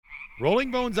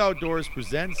Rolling Bones Outdoors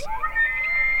presents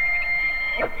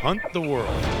Hunt the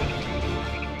World.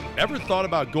 Ever thought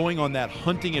about going on that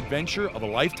hunting adventure of a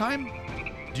lifetime?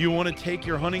 Do you want to take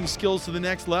your hunting skills to the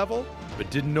next level,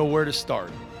 but didn't know where to start?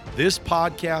 This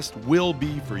podcast will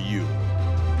be for you.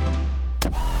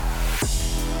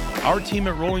 Our team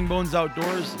at Rolling Bones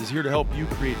Outdoors is here to help you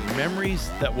create memories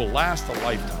that will last a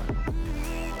lifetime.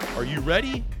 Are you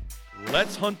ready?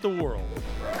 Let's hunt the world.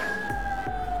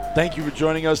 Thank you for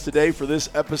joining us today for this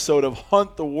episode of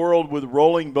Hunt the World with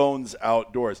Rolling Bones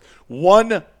Outdoors.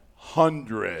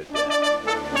 100.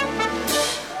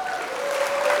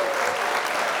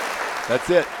 That's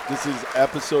it. This is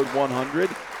episode 100.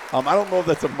 I don't know if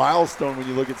that's a milestone when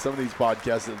you look at some of these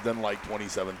podcasts that have done like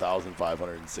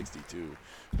 27,562.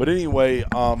 But anyway,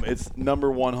 it's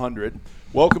number 100.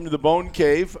 Welcome to the Bone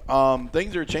Cave.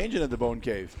 Things are changing at the Bone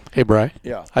Cave. Hey, Bri.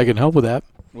 Yeah. I can help with that.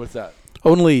 What's that?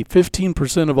 Only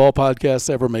 15% of all podcasts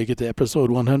ever make it to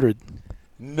episode 100.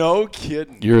 No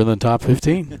kidding. You're in the top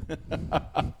 15.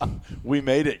 We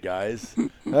made it, guys.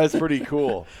 That's pretty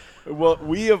cool. Well,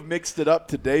 we have mixed it up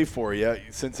today for you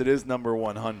since it is number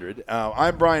 100.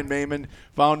 I'm Brian Mayman,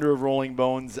 founder of Rolling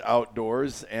Bones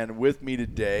Outdoors, and with me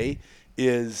today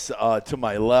is, to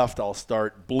my left, I'll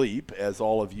start Bleep, as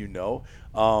all of you know.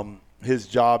 His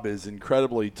job is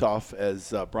incredibly tough,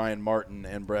 as Brian Martin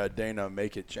and Brad Dana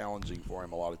make it challenging for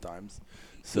him a lot of times.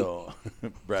 So,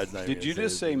 Brad's not. Did you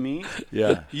just say me?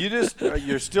 Yeah.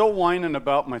 You're still whining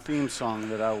about my theme song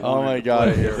that I wanted Oh my to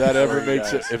God! play here If that ever for you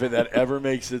makes it, guys. if that ever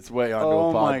makes its way onto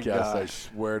Oh a my podcast, I gosh.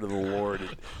 swear to the Lord,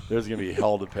 there's gonna be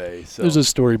hell to pay. So There's a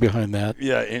story behind that.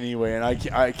 yeah. Anyway, and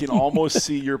I can almost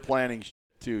see your planning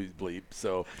too, Bleep.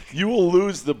 So you will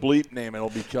lose the Bleep name, and it'll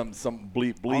become some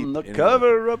Bleep. On the anyway.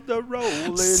 cover of the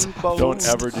Rolling Bones. Don't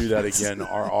ever do that again.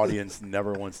 Our audience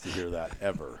never wants to hear that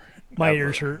ever. My Ever.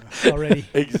 ears hurt already.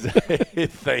 Exactly.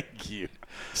 Thank you.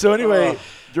 So anyway,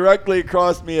 directly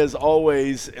across me, as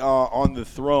always, on the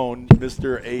throne,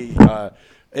 Mr.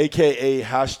 AKA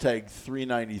hashtag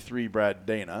 393 Brad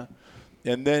Dana.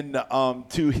 And then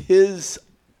to his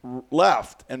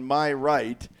left and my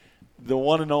right, the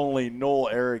one and only Noel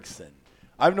Erickson.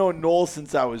 I've known Noel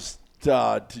since I was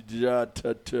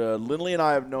Lindley and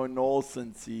I have known Noel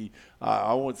since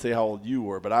I won't say how old you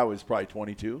were, but I was probably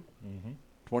 22.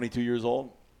 22 years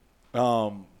old.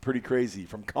 Pretty crazy.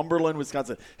 From Cumberland,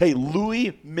 Wisconsin. Hey,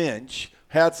 Louis Minch,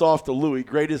 hats off to Louis,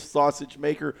 greatest sausage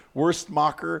maker, worst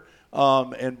mocker,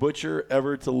 and butcher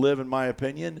ever to live, in my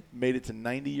opinion. Made it to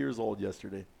 90 years old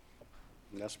yesterday.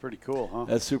 That's pretty cool, huh?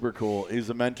 That's super cool. He's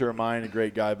a mentor of mine, a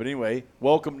great guy. But anyway,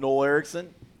 welcome, Noel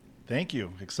Erickson. Thank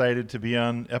you. Excited to be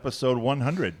on episode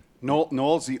 100.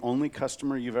 Noel's the only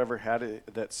customer you've ever had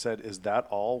that said, "Is that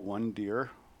all one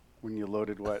deer?" When you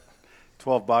loaded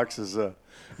 12 boxes.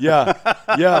 Yeah.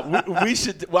 We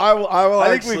should. Well, I will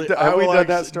I think actually. we've have we done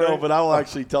that story? No, but I will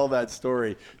actually tell that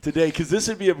story today, because this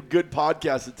would be a good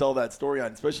podcast to tell that story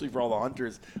on, especially for all the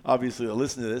hunters, obviously, that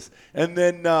listen to this. And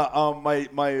then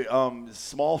my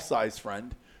small size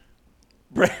friend,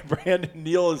 Brandon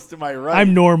Neal, is to my right.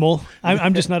 I'm normal.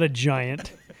 I'm just not a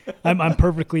giant. I'm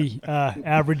perfectly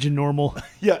average and normal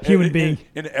human being.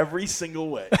 in every single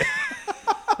way.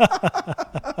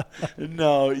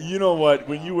 No, you know what?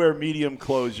 When you wear medium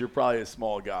clothes, you're probably a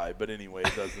small guy. But anyway,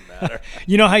 it doesn't matter.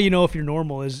 You know how you know if you're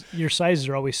normal is your sizes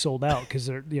are always sold out because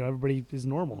everybody is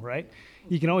normal, right?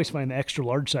 You can always find the extra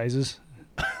large sizes.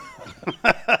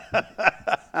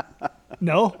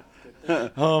 No,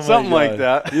 Oh my Something like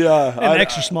God. that. Yeah, and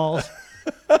extra smalls.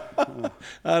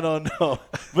 I don't know.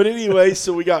 But anyway,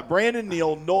 so we got Brandon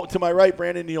Neal, to my right,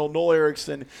 Brandon Neal, Noel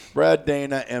Erickson, Brad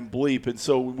Dana, and Bleep. And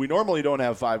so we normally don't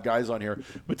have 5 guys on here,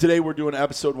 but today we're doing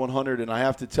episode 100, and I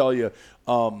have to tell you,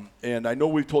 and I know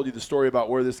we've told you the story about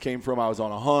where this came from. I was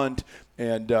on a hunt,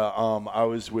 and I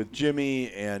was with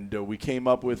Jimmy, and we came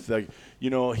up with,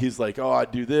 he's like, oh, I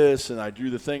do this, and I drew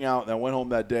the thing out, and I went home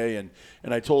that day,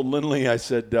 and I told Lindley, I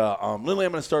said, Lindley,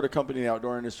 I'm going to start a company in the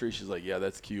outdoor industry. She's like, yeah,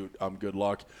 that's cute. Good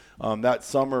luck. That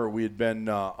summer we had been,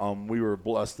 we were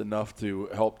blessed enough to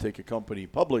help take a company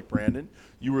public, Brandon.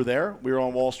 You were there. We were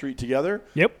on Wall Street together.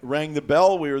 Yep. Rang the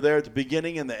bell. We were there at the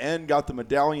beginning and the end, got the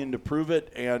medallion to prove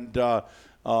it, and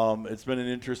it's been an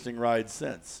interesting ride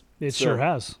since. It sure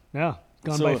has. Yeah,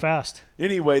 gone by fast.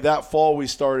 Anyway, that fall we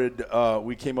started,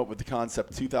 we came up with the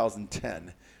concept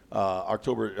 2010.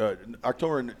 October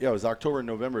and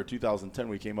November of 2010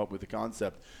 we came up with the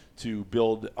concept to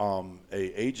build a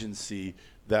agency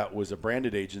that was a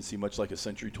branded agency, much like a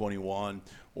Century 21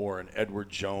 or an Edward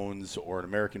Jones or an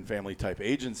American Family type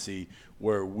agency,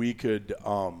 where we could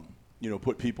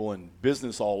put people in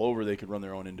business all over. They could run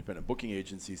their own independent booking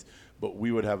agencies, but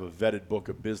we would have a vetted book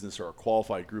of business or a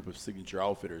qualified group of signature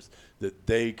outfitters that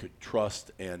they could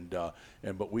trust. But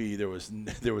there was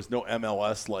no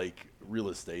MLS like real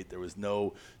estate. There was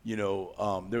no,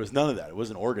 there was none of that. It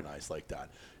wasn't organized like that.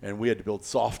 And we had to build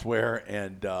software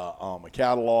and a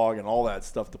catalog and all that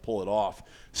stuff to pull it off.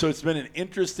 So it's been an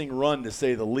interesting run, to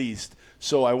say the least.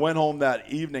 So I went home that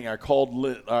evening. I told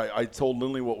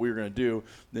Lindley what we were going to do.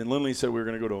 Then Lindley said we were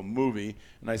going to go to a movie.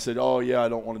 And I said, oh, yeah, I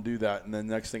don't want to do that. And then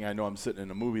next thing I know, I'm sitting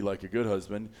in a movie like a good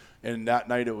husband. And that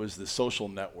night it was The Social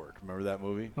Network. Remember that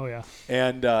movie? Oh, yeah.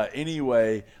 And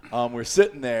anyway, we're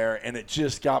sitting there, and it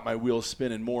just got my wheels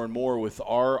spinning more and more with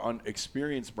our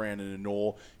experienced Brandon and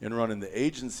Noel in running the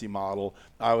agency model.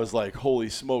 I was like, holy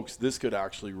smokes, this could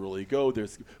actually really go.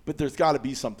 But there's got to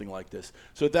be something like this.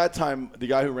 So at that time, the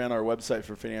guy who ran our website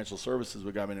for financial services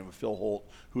was a guy named Phil Holt,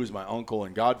 who is my uncle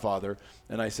and godfather.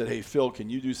 And I said, hey, Phil, can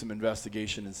you do some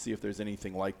investigation and see if there's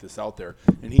anything like this out there?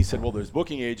 And he said, well, there's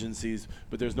booking agencies,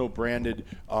 but there's no branded,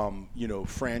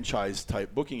 franchise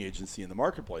type booking agency in the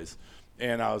marketplace.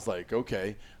 And I was like,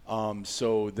 okay.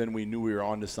 So then we knew we were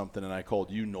onto something, and I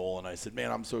called you, Noel, and I said,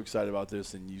 man, I'm so excited about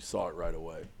this, and you saw it right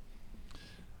away.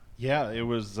 Yeah, it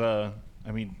was,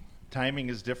 timing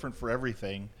is different for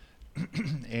everything.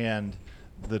 And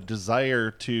the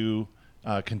desire to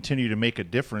continue to make a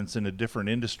difference in a different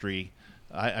industry,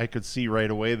 I could see right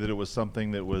away that it was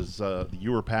something that was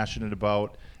you were passionate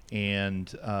about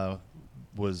and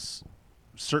was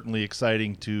certainly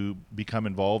exciting to become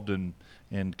involved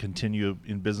and continue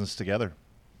in business together.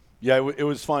 Yeah, it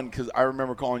was fun because I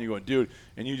remember calling you going, dude,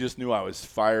 and you just knew I was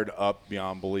fired up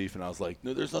beyond belief. And I was like,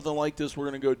 no, there's nothing like this. We're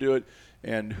going to go do it.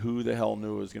 And who the hell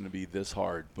knew it was going to be this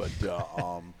hard? But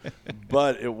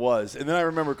but it was. And then I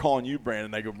remember calling you,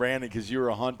 Brandon. I go, Brandon, because you were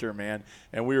a hunter, man,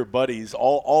 and we were buddies.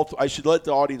 I should let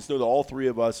the audience know that all three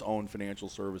of us own financial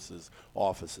services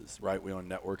offices, right? We own a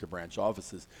network of branch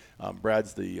offices.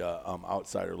 Brad's the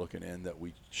outsider looking in that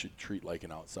we should treat like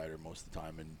an outsider most of the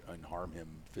time and harm him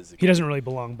physically. He doesn't really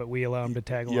belong, but we allow him to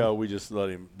tag along. Yeah, we just let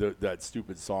him. That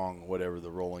stupid song, whatever, the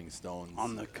Rolling Stones.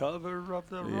 On the cover of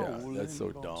the Rolling that's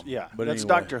so dumb. Yeah, but that's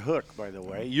anyway. Dr. Hook, by the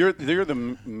way. You're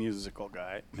the musical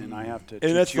guy, and I have to. And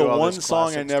teach that's you the all one this song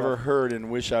I classic never stuff. heard and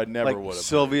wish I never would Like have.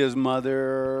 Sylvia's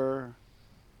Mother.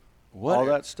 What? All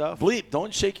that stuff. Bleep!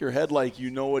 Don't shake your head like you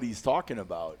know what he's talking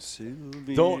about.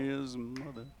 Sylvia's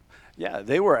Mother. Yeah,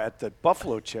 they were at the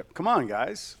Buffalo Chip. Come on,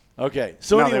 guys. Okay,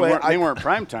 so Now, anyway, they weren't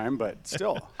prime time, but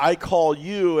still. I call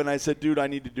you and I said, dude, I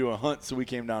need to do a hunt. So we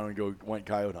came down and went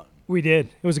coyote hunting. We did.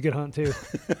 It was a good hunt, too.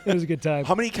 It was a good time.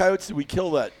 How many coyotes did we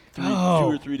kill that 2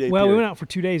 or 3 day well, period? we went out for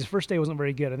 2 days. The first day wasn't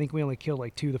very good. I think we only killed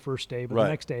like 2 the first day, but Right. the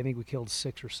next day I think we killed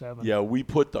 6 or 7. Yeah, we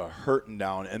put the hurting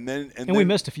down, and then we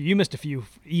missed a few. You missed a few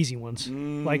easy ones,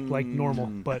 like normal.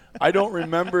 But I don't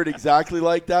remember it exactly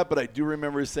like that, but I do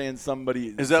remember saying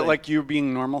somebody. Is that like you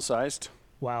being normal sized?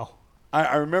 wow,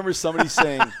 I remember somebody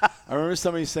saying. I remember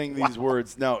somebody saying these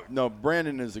words. Now,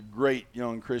 Brandon is a great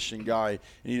young Christian guy, and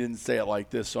he didn't say it like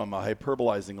this, so I'm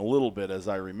hyperbolizing a little bit as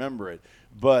I remember it.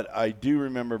 But I do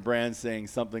remember Brandon saying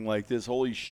something like this: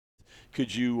 "Holy shit,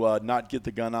 could you not get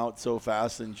the gun out so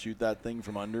fast and shoot that thing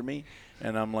from under me?"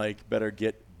 And I'm like, "Better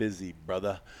get busy,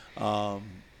 brother."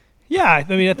 yeah.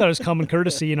 I mean, I thought it was common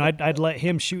courtesy. I'd let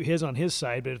him shoot his on his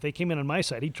side, but if they came in on my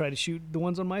side, he'd try to shoot the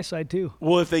ones on my side too.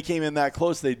 Well, if they came in that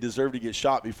close, they deserve to get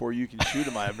shot before you can shoot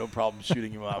them. I have no problem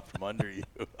shooting him out from under you.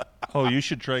 Oh, you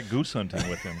should try goose hunting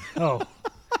with him. Oh,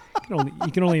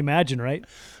 you can only imagine, right?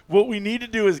 What we need to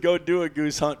do is go do a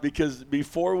goose hunt, because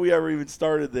before we ever even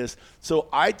started this, so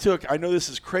I know this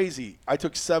is crazy. I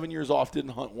took 7 years off,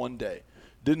 didn't hunt one day.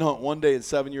 Didn't hunt one day in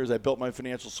 7 years. I built my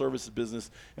financial services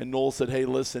business, and Noel said, hey,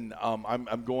 listen,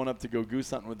 I'm going up to go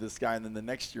goose hunting with this guy. And then the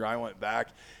next year I went back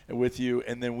with you,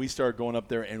 and then we started going up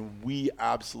there, and we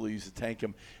absolutely used to tank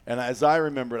him. And as I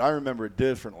remember it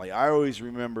differently. I always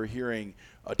remember hearing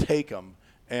a take him,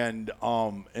 and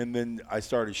then I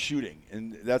started shooting,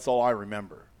 and that's all I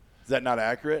remember. Is that not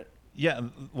accurate? Yeah,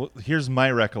 well, here's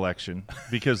my recollection,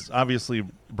 because obviously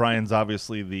Brian's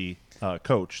the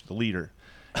coach, the leader.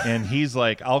 And he's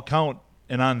like, I'll count,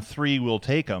 and on 3 we'll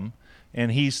take him.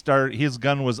 And his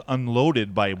gun was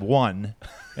unloaded by 1,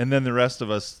 and then the rest of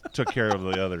us took care of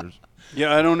the others.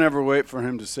 Yeah, I don't ever wait for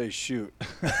him to say shoot.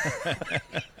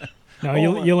 No,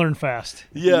 Oh, you learn fast,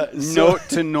 yeah. So, Note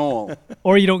to Noel.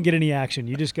 or you don't get any action.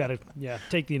 You just got to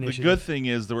take the The initiative. good thing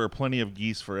is there were plenty of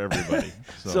geese for everybody.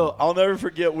 So I'll never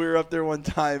forget. We were up there one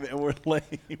time, and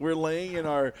we're laying in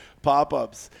our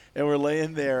pop-ups, and we're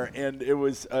laying there, and it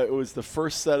was the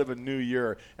first set of a new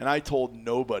year, and I told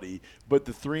nobody, but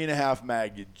the 3.5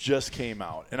 mag just came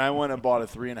out, and I went and bought a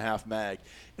 3.5 mag.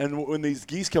 And when these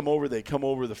geese come over, they come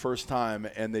over the first time,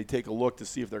 and they take a look to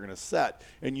see if they're going to set.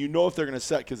 And you know if they're going to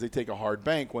set because they take a hard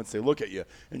bank once they look at you.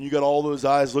 And you got all those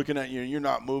eyes looking at you, and you're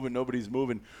not moving, nobody's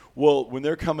moving. Well, when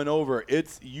they're coming over,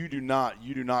 you do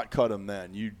not cut them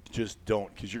then. You just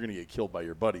don't, because you're going to get killed by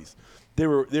your buddies. They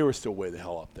were still way the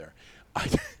hell up there.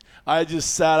 I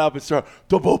just sat up and started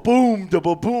double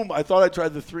boom. I thought I'd try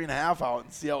the 3.5 out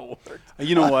and see how it worked.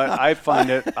 You know what? I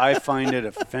find it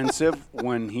offensive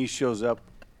when he shows up,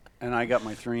 and I got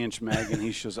my 3-inch mag, and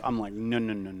he shows up. I'm like,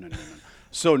 no.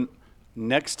 So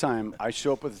next time I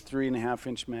show up with a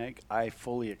 3.5-inch mag, I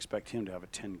fully expect him to have a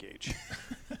 10 gauge.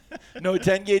 No,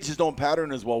 10 gauges don't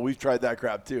pattern as well. We've tried that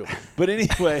crap too. But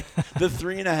anyway, the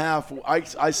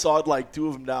 3.5, I sawed like 2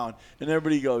 of them down, and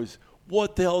everybody goes,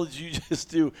 "What the hell did you just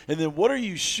do?" And then, "What are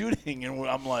you shooting?" And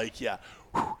I'm like, "Yeah,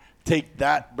 take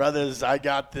that, brothers. I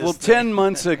got this." Well, thing." 10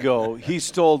 months ago, he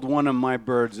stole one of my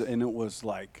birds, and it was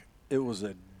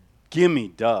a gimme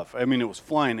dove. I mean, it was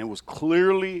flying. It was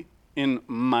clearly in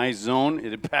my zone.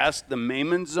 It had passed the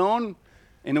Mayman zone,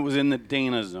 and it was in the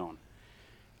Dana zone.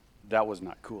 That was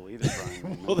not cool either,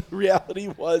 Brian. Well, the reality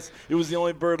was it was the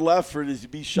only bird left for it to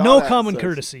be shot No at, common so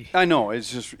courtesy. I know.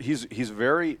 It's just he's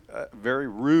very very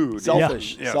rude.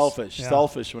 Selfish, Yes.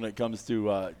 selfish when it comes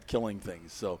to killing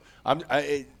things. So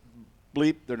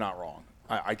bleep, they're not wrong.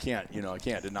 I can't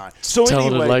deny. So Telling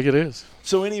anyway, it like it is.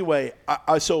 So anyway,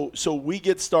 so we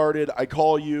get started. I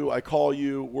call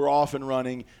you. We're off and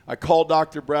running. I called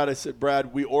Dr. Brad. I said,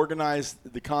 "Brad, we organized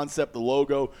the concept, the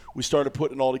logo. We started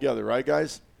putting it all together, right,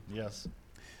 guys?" yes.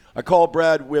 I call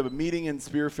Brad. We have a meeting in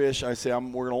Spearfish. I say,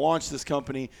 we're going to launch this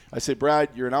company. I say, "Brad,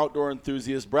 you're an outdoor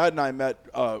enthusiast." Brad and I met,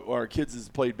 our kids has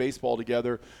played baseball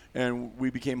together, and we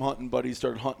became hunting buddies,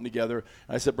 started hunting together.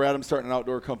 And I said, "Brad, I'm starting an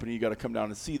outdoor company. You got to come down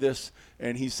and see this."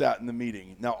 And he sat in the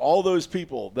meeting. Now, all those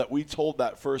people that we told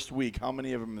that first week, how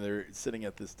many of them are sitting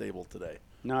at this table today?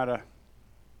 Not a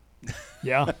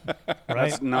Yeah, right.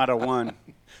 that's not a one.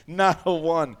 Not a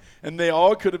one. And they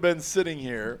all could have been sitting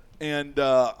here, and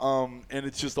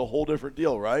it's just a whole different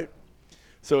deal, right?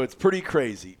 So it's pretty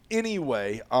crazy.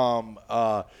 Anyway,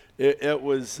 it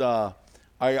was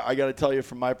I got to tell you,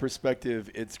 from my perspective,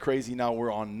 it's crazy. Now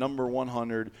we're on number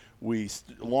 100. We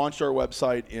launched our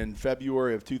website in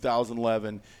February of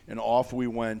 2011, and off we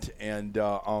went, and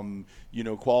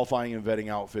qualifying and vetting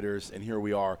outfitters, and here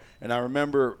we are. And I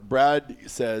remember Brad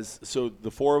says, so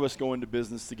the 4 of us go into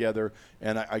business together,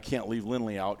 and I can't leave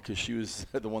Lindley out because she was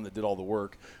the one that did all the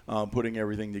work, putting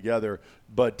everything together,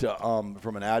 but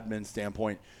from an admin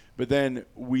standpoint. But then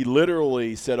we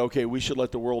literally said, okay, we should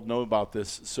let the world know about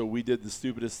this. So we did the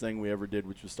stupidest thing we ever did,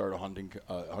 which was start a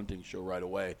hunting show right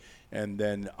away. And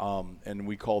then and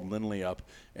we called Lindley up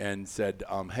and said,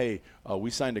 hey, we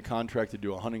signed a contract to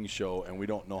do a hunting show, and we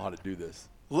don't know how to do this.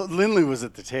 Lindley was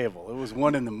at the table. It was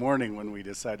 1 a.m. when we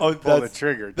decided to pull the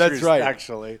trigger. That's Cheers, right.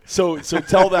 Actually, So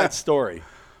tell that story.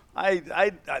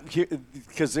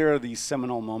 Because there are these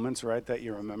seminal moments, right, that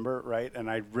you remember, right? And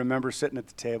I remember sitting at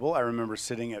the table. I remember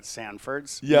sitting at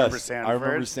Sanford's. Yes, I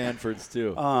remember Sanford's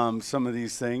too. Some of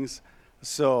these things.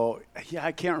 So, yeah,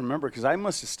 I can't remember because I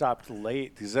must have stopped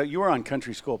late because you were on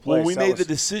Country School Place. Well, we made the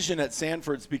decision at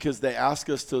Sanford's because they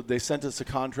sent us a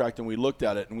contract, and we looked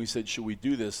at it, and we said, should we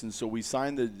do this? And so we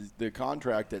signed the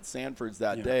contract at Sanford's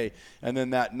that day. And then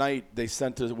that night they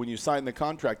sent us, when you sign the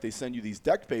contract, they send you these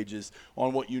deck pages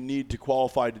on what you need to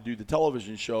qualify to do the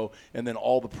television show, and then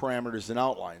all the parameters and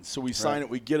outlines. So we sign it,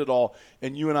 we get it all,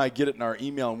 and you and I get it in our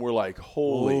email, and we're like,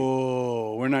 holy.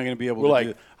 Oh, we're not going to be able We're to like,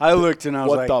 do it. I looked and I was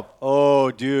what like, the oh,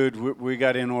 dude, we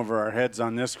got in over our heads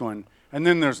on this one. And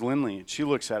then there's Lindley, and she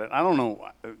looks at it. I don't know.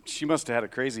 She must have had a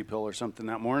crazy pill or something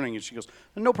that morning, and she goes,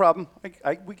 no problem.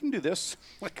 We can do this.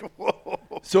 Like, whoa.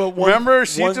 So remember,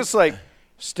 she just like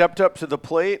stepped up to the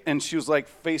plate, and she was like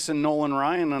facing Nolan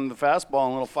Ryan on the fastball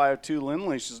and little 5-2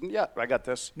 Lindley. She says, yeah, I got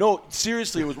this. No,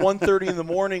 seriously, it was 1:30 in the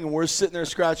morning, and we're sitting there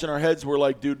scratching our heads. We're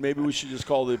like, dude, maybe we should just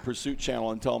call the Pursuit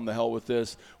Channel and tell them the hell with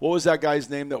this. What was that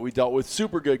guy's name that we dealt with?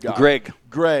 Super good guy. Greg.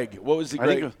 What was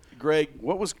the Greg?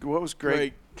 What was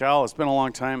Greg? Cal, it's been a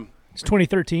long time. It's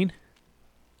 2013.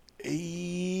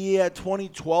 Yeah,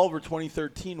 2012 or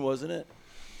 2013, wasn't it?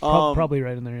 Probably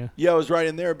right in there, yeah. Yeah, I was right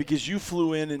in there because you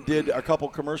flew in and did a couple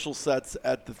commercial sets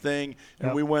at the thing, and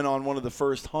Yep. we went on one of the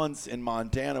first hunts in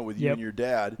Montana with you Yep. and your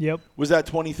dad. Yep. Was that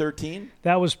 2013?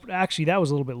 That was a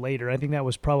little bit later. I think that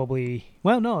was probably,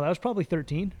 that was probably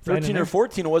 13. right in 13 or there.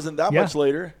 14? It wasn't that Yeah. much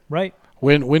later. Right.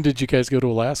 When did you guys go to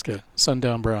Alaska?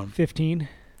 Sundown Brown. 15.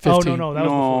 15. Oh, no, that was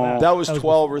before that. That was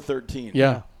 12 or 13.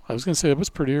 Yeah. I was going to say it was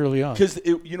pretty early on. Because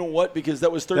you know what? Because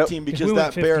that was 13. Because we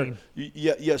that went bear. 15.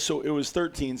 Yeah. So it was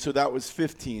 13. So that was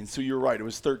 15. So you're right. It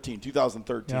was 13.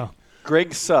 2013. Yeah.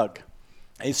 Greg Sugg.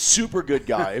 A super good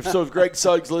guy. If Greg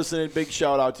Suggs listening, big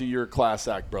shout out to your class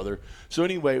act, brother. So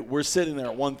anyway, we're sitting there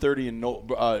at 1:30, and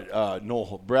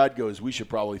Noel, Brad goes, we should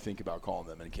probably think about calling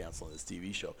them and canceling this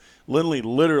TV show. Lindley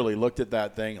literally looked at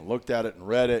that thing and looked at it and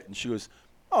read it, and she goes,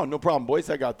 oh, no problem, boys,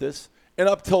 I got this. And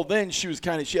up till then, she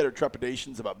had her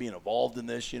trepidations about being involved in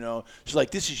this, She's like,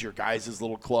 this is your guys'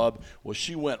 little club. Well,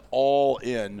 she went all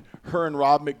in, her and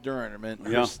Rob McDermott,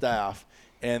 her staff,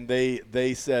 and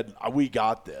they said, we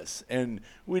got this. And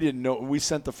we didn't know. We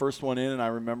sent the first one in, and I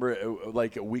remember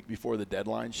like a week before the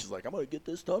deadline. She's like, I'm going to get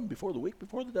this done before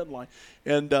the deadline.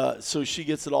 And so she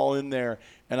gets it all in there.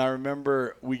 And I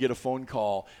remember we get a phone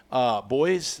call.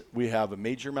 Boys, we have a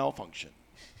major malfunction.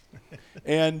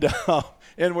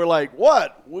 And we're like,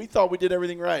 what? We thought we did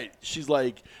everything right. She's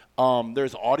like,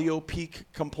 there's audio peak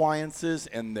compliances,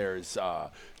 and there's Yeah,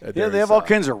 they have all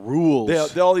kinds of rules. they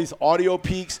have all these audio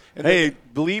peaks. And Hey,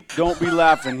 bleep, don't be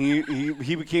laughing.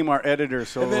 He became our editor,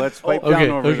 so And then- let's pipe Okay, down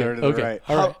over okay, there to okay. the right.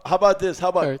 All right. How about this? How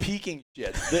about All right. peaking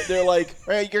shit? They're like,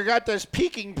 hey, you got this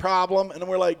peaking problem. And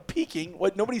we're like, peaking?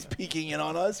 What? Nobody's peeking in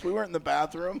on us. We weren't in the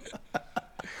bathroom.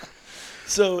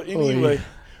 So anyway,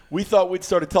 we thought we'd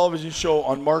start a television show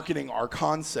on marketing our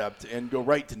concept and go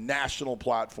right to national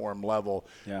platform level.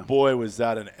 Yeah. Boy, was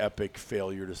that an epic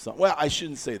failure to some. Well, I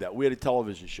shouldn't say that. We had a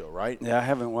television show, right? Yeah, I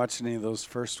haven't watched any of those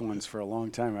first ones for a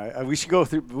long time. We should go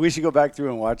through. We should go back through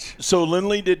and watch. So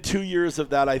Lindley did 2 years of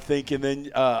that, I think, and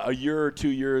then a year or 2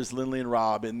 years, Lindley and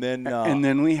Rob, and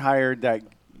then We hired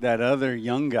that other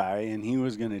young guy, and he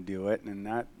was going to do it, and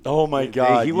that. Oh my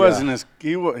God, He yeah. wasn't as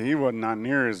he was not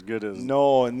near as good as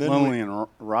no, and then Lindley and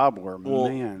Rob were.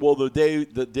 Man. Well, the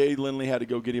day Lindley had to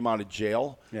go get him out of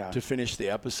jail Yeah. to finish the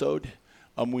episode,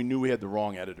 we knew we had the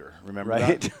wrong editor. Remember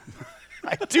right? that?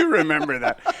 I do remember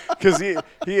that because he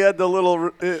had the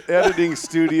little editing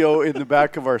studio in the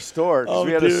back of our store. 'Cause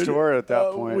we had a dude, store at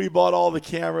that point. We bought all the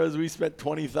cameras. We spent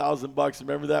 $20,000.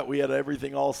 Remember that? We had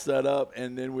everything all set up,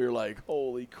 and then we were like,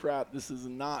 "Holy crap, this is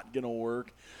not gonna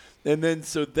work." And then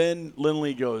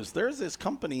Lindley goes, "There's this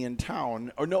company in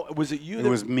town." Or no, was it you? It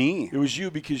was me. It was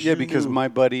you because because knew. my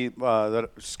buddy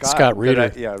Scott Scott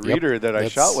Reeder. Reeder that I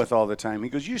That's- shot with all the time. He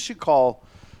goes, "You should call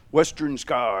Western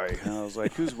Sky." And I was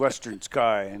like, "Who's Western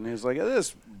Sky?" And he was like,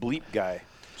 "This bleep guy."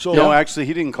 So No, actually,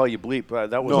 he didn't call you bleep.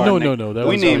 That was our No. name. That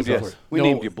we was named you. always We no,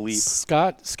 named you bleep.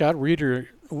 Scott Reeder,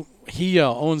 he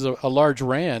owns a large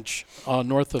ranch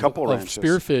north of Couple ranches.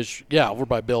 Spearfish. Yeah, over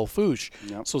by Belle Fourche.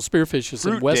 Yep. So Spearfish is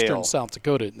in Fruitdale. western South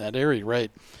Dakota, in that area,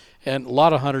 right? And a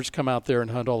lot of hunters come out there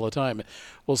and hunt all the time.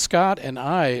 Well, Scott and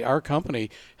our company,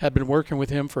 had been working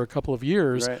with him for a couple of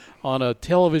years Right. on a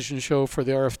television show for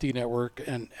the RFD network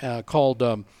and called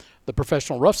the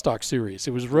Professional Rough Stock Series.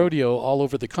 It was rodeo all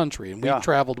over the country, and we Yeah.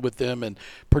 traveled with them and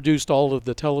produced all of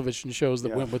the television shows that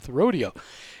Yeah. went with the rodeo.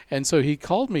 And so he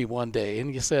called me one day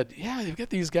and he said, "Yeah, they've got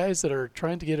these guys that are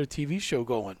trying to get a TV show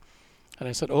going." And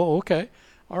I said, "Oh, okay,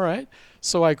 all right."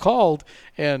 So I called,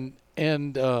 and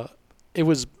it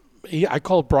was I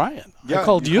called Brian. Yeah, I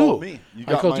called you you. called me. You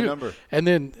I got called my you. number. And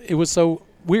then it was so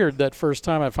weird that first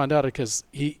time I found out it because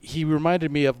he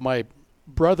reminded me of my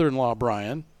brother-in-law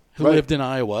Brian, who Right. lived in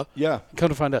Iowa. Yeah. Come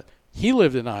to find out, he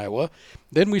lived in Iowa.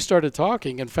 Then we started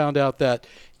talking and found out that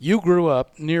you grew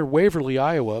up near Waverly,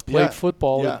 Iowa, played Yeah.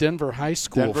 football Yeah. at Denver High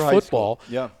School Denver High football,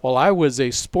 School. Yeah. while I was a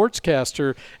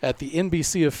sportscaster at the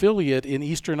NBC affiliate in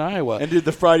Eastern Iowa. And did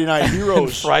the Friday Night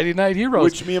Heroes, Friday Night Heroes.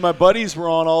 which me and my buddies were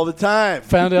on all the time.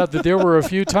 Found out that there were a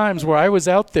few times where I was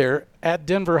out there at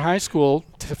Denver High School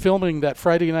filming that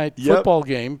Friday night Yep. football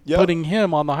game, Yep. putting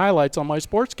him on the highlights on my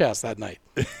sportscast that night.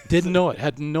 Didn't know it.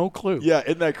 Had no clue. Yeah,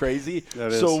 isn't that crazy?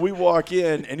 That So is. we walk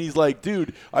in, and he's like,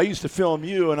 "Dude, I used to film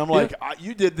you," and I'm like,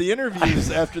 "You did the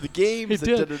interviews after the games." He and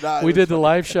did. da-da-da." It We was did the funny.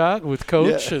 live shot with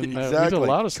Coach, Yeah, and exactly. we did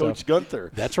a lot of stuff. Coach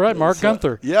Gunther. That's right, Mark So-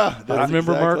 Gunther. Yeah, I that's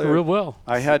remember Mark exactly real it. well.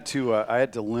 I had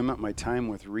to limit my time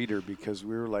with Reeder because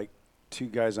we were like two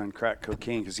guys on crack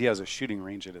cocaine because he has a shooting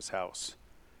range at his house,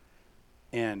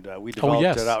 and we developed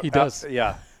yes, it out. he does.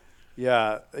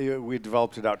 Yeah, we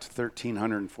developed it out to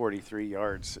 1,343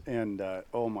 yards, and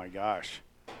oh my gosh,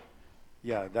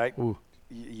 yeah, that Ooh.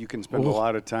 you can spend a Ooh.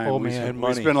 lot of time. Oh, we, man. spend- we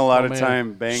Money. spend a lot Oh, of man.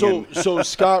 time banging. So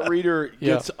Scott Reeder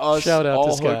Yeah. gets us Shout out to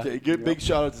all Scott. hooked. Big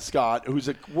shout out to Scott, who's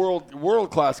a world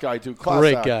class guy too. Class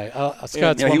Great act. guy. Scott's yeah,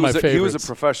 one he of my was favorites. he was a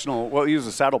professional. Well, he was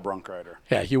a saddle bronc rider.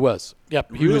 Yeah, he was.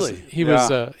 Yep, he Really? was. He was.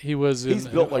 Yeah. He was. He's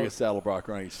in, built like a saddlebrock,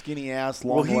 right? Skinny ass,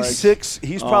 long Well, he's legs. 6.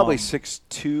 He's probably Um,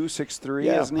 6'2", 6'3",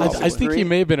 yeah, isn't he? probably. I think he 6'3"?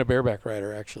 may have been a bareback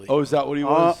rider actually. Oh, is that what he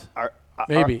was?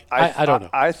 Maybe. I don't know.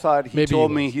 I thought he Maybe he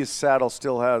told me was. his saddle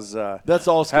still has That's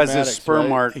all has a schematics, sperm right?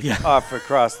 mark Yeah. off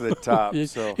across the top. He,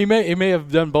 So he may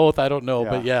have done both. I don't know,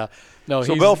 but yeah, no,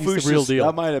 So he's Belfouche the real is- deal.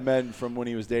 That might have been from when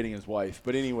he was dating his wife.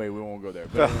 But anyway, we won't go there.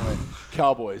 But anyway,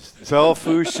 Cowboys.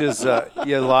 Belfouche is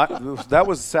that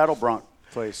was saddle bronc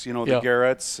place. You know, the Yeah.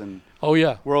 Garretts and Oh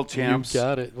yeah, world champs. You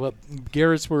got it. Well,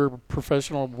 Garrett's were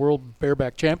professional world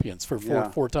bareback champions for Yeah.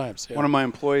 four times. Yeah. One of my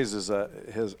employees is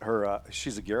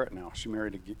she's a Garrett now. She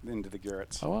married into the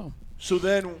Garretts. Oh wow. So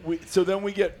then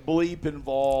we get Bleep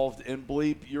involved, and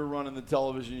Bleep, you're running the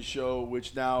television show,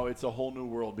 which now it's a whole new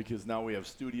world because now we have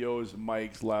studios,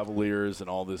 mics, lavaliers, and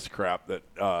all this crap that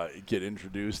get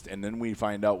introduced, and then we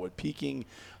find out what peaking.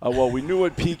 We knew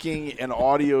what peaking and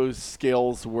audio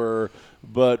scales were,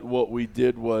 but what we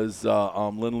did was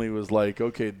Lindley was like,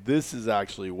 okay, this is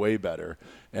actually way better.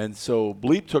 And so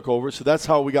Bleep took over. So that's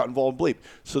how we got involved in Bleep.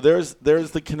 So there's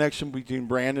the connection between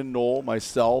Brandon Knoll,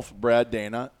 myself, Brad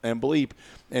Dana, and Bleep.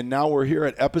 And now we're here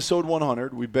at episode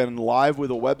 100. We've been live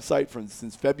with a website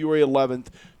since February 11th,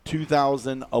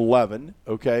 2011,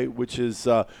 okay, which is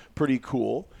pretty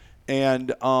cool.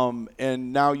 And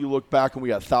now you look back and we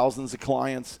got thousands of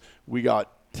clients. We got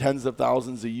tens of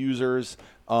thousands of users.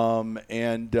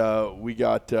 And we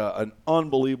got an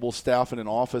unbelievable staff in an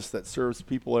office that serves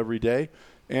people every day.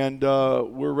 And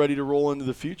we're ready to roll into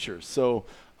the future. So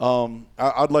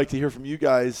I'd like to hear from you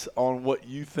guys on what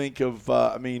you think of,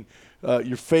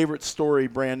 your favorite story,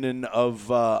 Brandon, of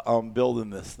building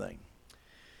this thing.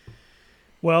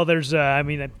 Well, there's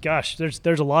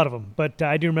there's a lot of them. But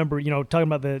I do remember, talking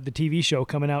about the TV show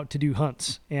coming out to do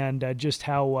hunts and just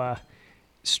how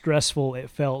stressful it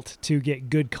felt to get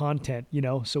good content,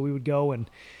 So we would go and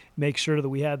make sure that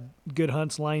we had good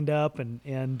hunts lined up and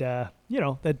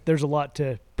that there's a lot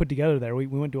to put together there. We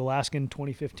went to Alaska in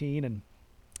 2015 and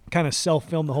kind of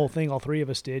self-filmed the whole thing. All three of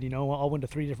us did, all went to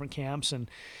 3 different camps and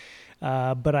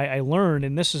but I learned,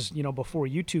 and this is, before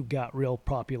YouTube got real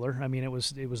popular. I mean, it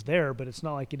was there, but it's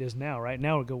not like it is now, right?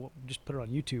 Now we go just put it on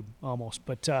YouTube almost.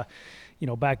 But,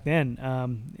 back then,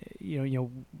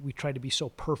 we tried to be so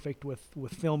perfect with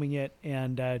filming it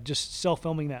and just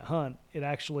self-filming that hunt. It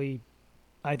actually,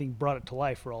 I think, brought it to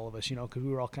life for all of us, because we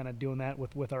were all kind of doing that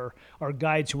with our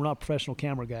guides who were not professional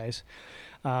camera guys.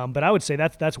 But I would say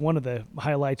that's one of the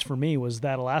highlights for me was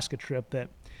that Alaska trip that,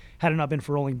 had it not been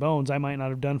for Rolling Bones, I might not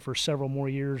have done for several more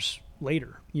years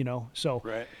later, So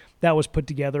Right. that was put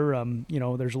together.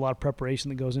 There's a lot of preparation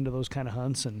that goes into those kind of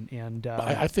hunts. And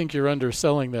I think you're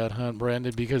underselling that hunt,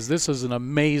 Brandon, because this is an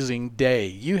amazing day.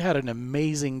 You had an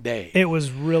amazing day. it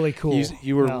was really cool.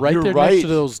 You were Yeah. right You're there right. next to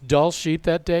those Dall sheep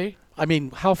that day. I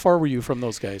mean, how far were you from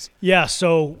those guys? Yeah,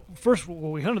 so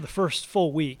we hunted the first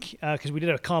full week because we did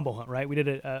a combo hunt, right? We did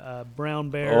a brown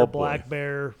bear, Oh, boy. black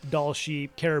bear, Dall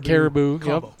sheep, caribou Yep.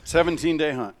 combo.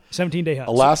 17-day hunt. 17-day hunt.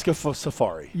 Alaska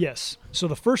Safari. Yes. So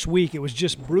the first week it was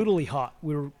just brutally hot.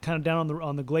 We were kind of down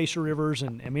on the glacier rivers,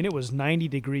 and I mean it was 90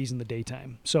 degrees in the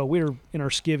daytime. So we were in our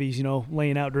skivvies,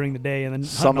 laying out during the day, and then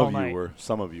Some hunting all of night. you were.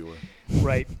 Some of you were.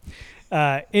 Right.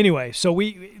 Anyway, so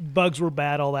bugs were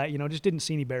bad, all that, just didn't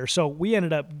see any bears. So we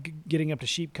ended up getting up to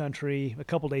sheep country a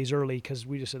couple days early because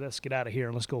we just said, let's get out of here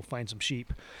and let's go find some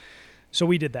sheep. So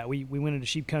we did that. We went into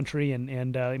sheep country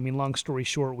and long story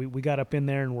short, we got up in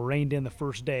there and were reined in the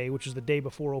first day, which was the day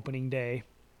before opening day.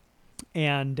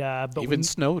 And but Even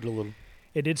snowed a little.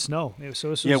 it did snow.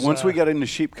 Once we got into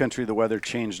sheep country, the weather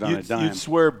changed on a dime. You'd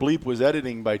swear Bleep was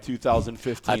editing by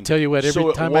 2015. I tell you what, every So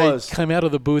it time I was. come out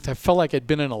of the booth, I felt like I'd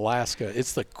been in Alaska.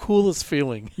 It's the coolest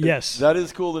feeling. Yes. That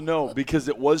is cool to know because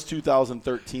it was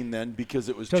 2013 then because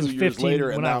it was 2 years 2015 later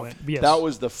when and I that, went, yes. that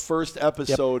was the first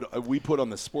episode we put on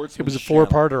the Sportsman's It was a channel.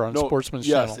 four-parter on Sportsman's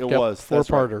yes, channel. it Yep, was. That's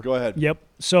right. four-parter. Go ahead. Yep.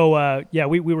 So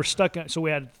we were stuck. So we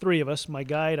had 3 of us: my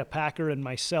guide, a packer, and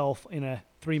myself in a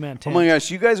 3-man Oh tent. my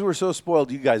gosh, you guys were so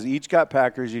spoiled. You guys each got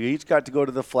Packers. You each got to go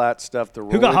to the flat stuff. The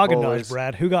Who got roly Haagen-Dazs, polies.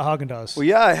 Brad? Who got Haagen-Dazs? Well,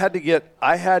 yeah, I had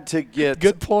to get.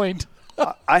 Good point.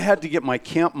 I had to get my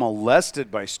camp molested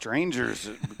by strangers.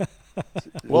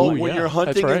 Well, Ooh, when yeah, you're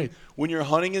hunting, that's right. when you're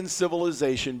hunting in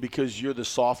civilization because you're the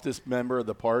softest member of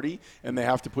the party, and they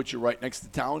have to put you right next to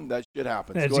town, that shit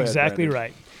happens. That's Go ahead, exactly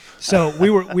Brandon. right. So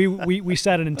we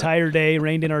sat an entire day,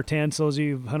 rained in our tents. Those of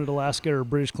you who've hunted Alaska or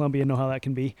British Columbia know how that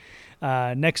can be.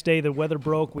 Next day, the weather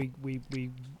broke. We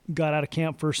got out of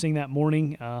camp first thing that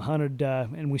morning, hunted,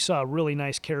 and we saw a really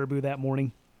nice caribou that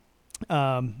morning.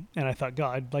 And I thought,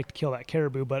 God, I'd like to kill that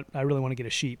caribou, but I really want to get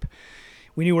a sheep.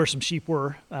 We knew where some sheep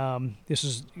were. This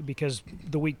is because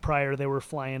the week prior they were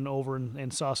flying over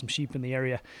and saw some sheep in the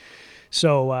area.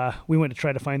 So we went to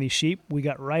try to find these sheep. We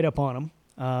got right up on them.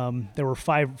 There were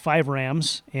five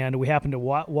rams, and we happened to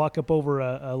walk up over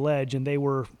a ledge, and they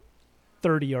were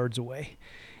 30 yards away.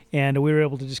 And we were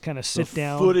able to just kind of sit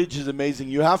down. Footage is amazing.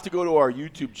 You have to go to our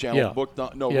YouTube channel.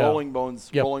 Yeah. Rolling Bones.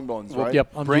 Yep. Rolling Bones, Well, right? yep.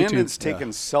 On Brandon's YouTube. taking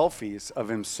selfies of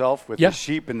himself with Yeah. the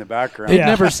sheep in the background. They'd Yeah.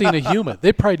 never seen a human.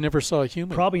 They probably never saw a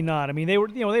human. Probably not. I mean, they were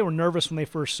nervous when they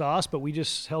first saw us, but we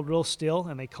just held real still,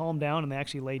 and they calmed down, and they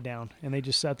actually laid down, and they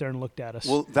just sat there and looked at us.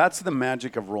 Well, that's the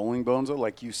magic of Rolling Bones, though,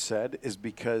 like you said, is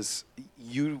because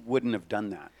you wouldn't have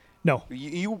done that. No,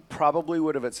 You probably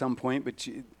would have at some point, but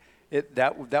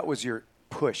that was your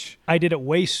push. I did it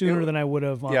way sooner than I would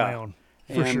have on my own,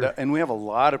 for sure. And we have a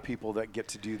lot of people that get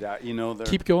to do that.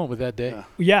 Keep going with that day.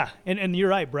 Yeah, and you're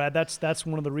right, Brad. That's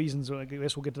one of the reasons. I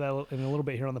guess we'll get to that in a little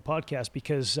bit here on the podcast,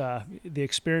 because the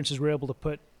experiences we're able to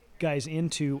put guys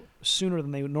into sooner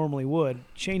than they normally would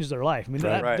changes their life. I mean,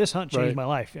 Right. this hunt changed Right. my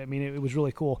life. I mean, it was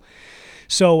really cool.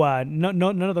 So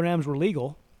none of the rams were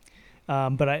legal,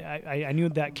 but I knew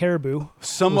that caribou.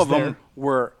 Some was of them there.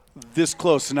 were this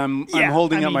close, and I'm Yeah,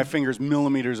 holding I up my mean- fingers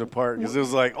millimeters apart because it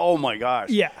was like, oh my gosh,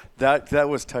 Yeah. that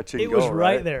was touch and It go. was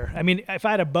right there. I mean, if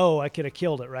I had a bow, I could have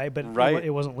killed it, right? But Right. it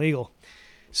wasn't legal.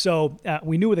 So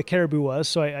we knew where the caribou was.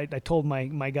 So I told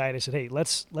my guide, I said, hey,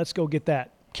 let's go get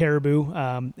that caribou.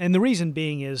 And the reason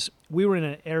being is we were in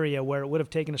an area where it would have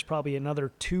taken us probably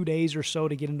another 2 days or so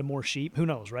to get into more sheep. Who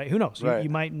knows, right? Who knows? Right. You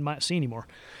might see any more.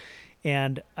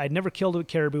 And I'd never killed a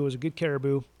caribou. It was a good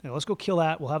caribou. Let's go kill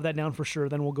that. We'll have that down for sure.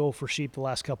 Then we'll go for sheep the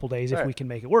last couple days if Right. we can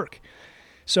make it work.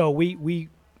 So we're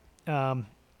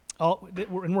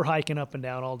hiking up and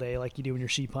down all day like you do when you're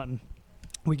sheep hunting.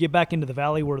 We get back into the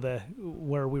valley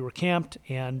where we were camped,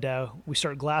 and we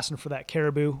start glassing for that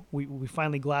caribou. We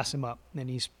finally glass him up, and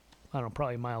he's, I don't know,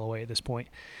 probably a mile away at this point.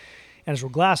 And as we're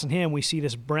glassing him, we see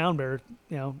this brown bear,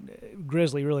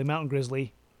 grizzly, really mountain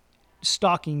grizzly,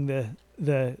 stalking the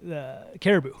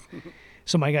caribou.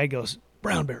 So my guy goes,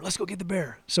 brown bear, let's go get the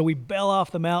bear. So we bail off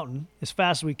the mountain as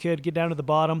fast as we could, get down to the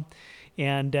bottom.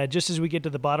 And just as we get to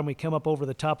the bottom, we come up over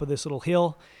the top of this little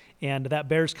hill, and that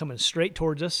bear's coming straight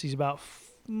towards us. He's about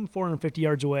 450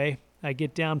 yards away. I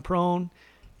get down prone,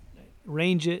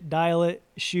 range it, dial it,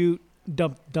 shoot,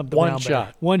 dump the One brown bear.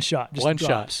 shot. One shot. Just One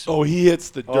drops. Oh, he hits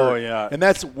the dirt. Oh, yeah. And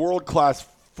that's world-class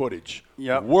footage.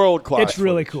 Yep. World-class It's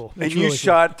really footage. cool. And It's you really cool.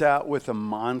 shot that with a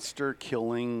monster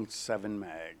killing 7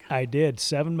 mag, I did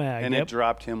 7 mag. and Yep. it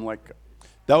dropped him like.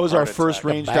 That was our Heart first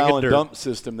attack. range A bag of dial and dirt. dump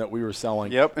system that we were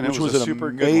selling. Yep, and it which was was a an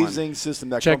super good one. amazing system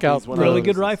that Check companies out went Really out of good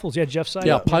business. rifles. Yeah, Jeff Sipe.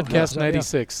 Yeah, Podcast Yeah.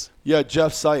 96. Yeah,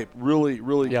 Jeff Sipe, really.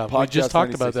 Yeah, we Podcast just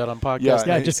talked about 96. that on Podcast Yeah, Yeah,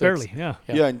 96. just barely. Yeah.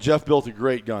 Yeah, and Jeff built a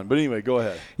great gun. But anyway, go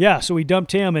ahead. Yeah, so we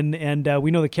dumped him, and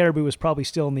we know the caribou was probably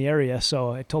still in the area.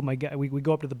 So I told my guy, we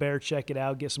go up to the bear, check it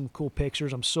out, get some cool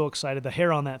pictures. I'm so excited. The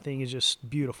hair on that thing is just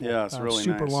beautiful. Yeah, it's really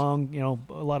super nice. long.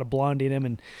 A lot of blonde in him,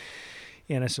 and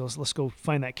I said, let's go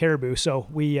find that caribou. So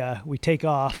we take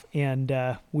off, and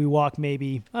we walk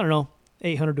maybe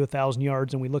 800 to 1,000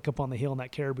 yards, and we look up on the hill, and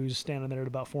that caribou's standing there at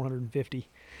about 450.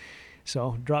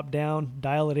 So drop down,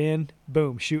 dial it in,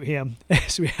 boom, shoot him.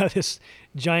 So we have this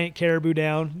giant caribou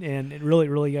down, and it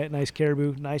really got nice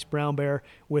caribou, nice brown bear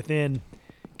within,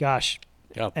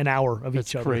 Yep. an hour of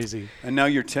It's each other. crazy. And now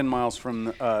you're 10 miles from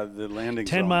the landing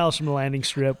 10 zone. miles from the landing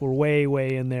strip. We're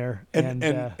way in there. And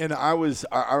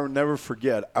I'll never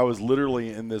forget. I was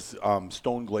literally in this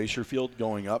Stone Glacier field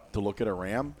going up to look at a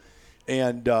ram,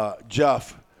 and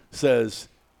Jeff says,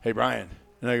 "Hey Brian,"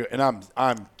 and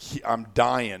I'm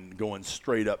dying going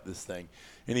straight up this thing,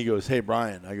 and he goes, "Hey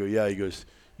Brian," I go, "Yeah," he goes,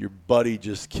 "Your buddy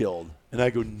just killed," and I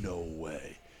go, "No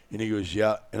way," and he goes,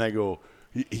 "Yeah," and I go,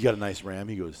 "He got a nice ram,"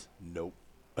 he goes, "Nope."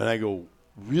 And I go,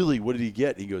 "Really? What did he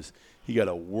get?" He goes, "He got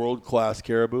a world-class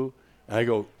caribou." And I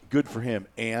go, "Good for him."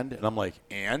 And I'm like,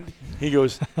 "And?" He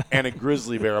goes, "And a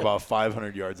grizzly bear about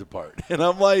 500 yards apart." And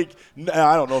I'm like,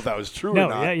 I don't know if that was true no, or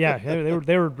not. yeah,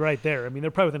 they were right there. I mean,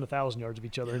 they're probably within 1,000 yards of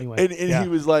each other anyway. And Yeah. he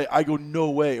was like, I go, "No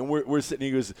way." And we're sitting,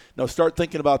 he goes, "No, start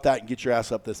thinking about that and get your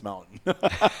ass up this mountain."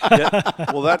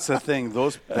 Well, that's the thing.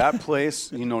 That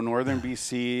place, northern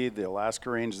BC, the Alaska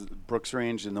Range, the Brooks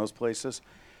Range, and those places,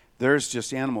 there's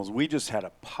just animals. We just had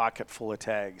a pocket full of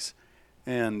tags,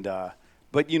 and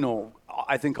but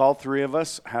I think all three of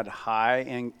us had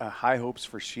high hopes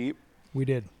for sheep, We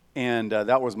did. And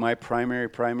that was my primary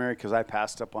because I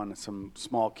passed up on some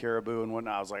small caribou and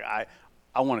whatnot. I was like,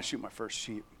 I want to shoot my first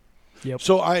sheep. Yep.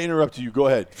 So I interrupted you. Go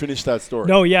ahead. Finish that story.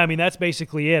 No, yeah, I mean that's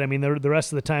basically it. I mean the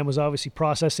rest of the time was obviously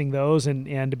processing those,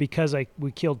 and because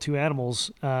we killed 2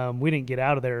 animals, we didn't get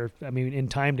out of there. I mean in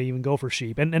time to even go for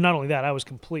sheep, and not only that, I was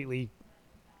completely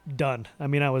done. I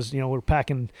mean I was we're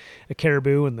packing a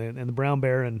caribou and the brown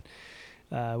bear, and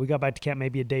we got back to camp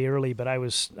maybe a day early, but I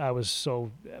was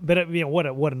so. But what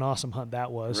an awesome hunt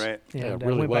that was. Right. And Yeah, it I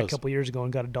really went back a was. couple years ago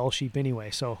and got a Dall sheep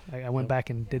anyway, so I went back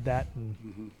and did that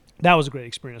and. That was a great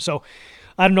experience. So,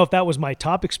 I don't know if that was my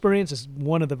top experience. It's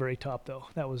one of the very top, though.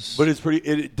 That was. But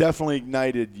it definitely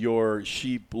ignited your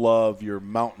sheep love, your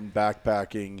mountain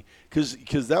backpacking,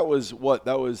 because that was what?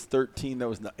 That was 13. That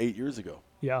was 8 years ago.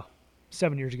 Yeah,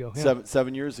 7 years ago. Yeah.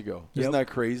 7 years ago. Isn't that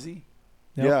crazy?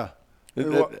 Yep.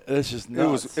 Yeah. That's just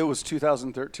nuts. It was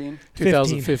 2013,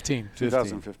 2015.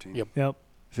 2015. Yep. Yep.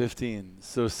 15.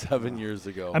 So 7 years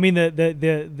ago. I mean,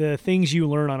 the things you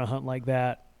learn on a hunt like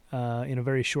that in a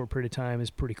very short period of time is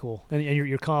pretty cool, and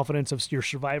your confidence of your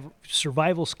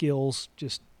survival skills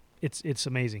it's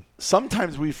amazing.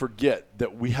 Sometimes we forget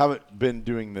that we haven't been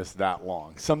doing this that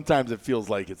long. Sometimes it feels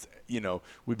like it's,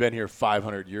 we've been here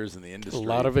 500 years in the A industry.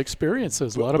 lot of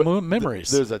experiences, a lot of memories.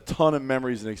 There's a ton of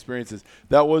memories and experiences.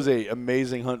 That was a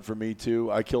amazing hunt for me too.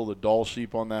 I killed a Dall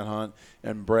sheep on that hunt,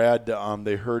 and Brad,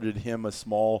 they herded him a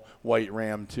small white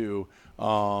ram too.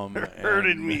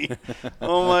 Hurted me.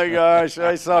 Oh my gosh!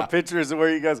 I saw pictures of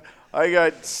where you guys. I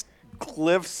got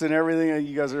cliffs and everything, and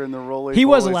you guys are in the rolling. He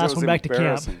was the boys. It last one back to camp.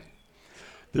 embarrassing.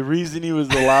 The reason he was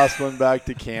the last one back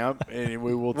to camp, and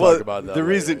we will talk about that. The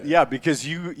reason, later. yeah, because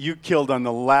you killed on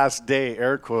the last day,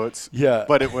 air quotes. Yeah.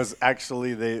 But it was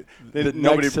actually Nobody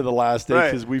nobody to the last day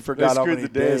Right. because we They forgot how screwed many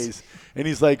the days. days. And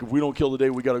he's like, if we don't kill today,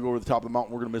 we got to go over the top of the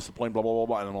mountain. We're going to miss the plane, blah, blah, blah,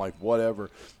 blah. And I'm like, whatever.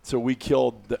 So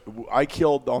I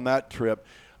killed on that trip.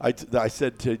 I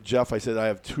said to Jeff, I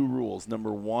have 2 rules.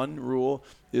 Number 1 rule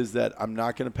is that I'm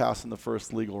not going to pass in the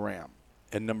first legal ram.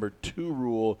 And number 2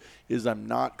 rule is I'm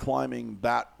not climbing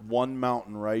that one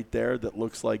mountain right there that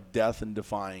looks like death and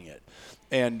defying it.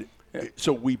 And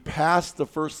so we passed the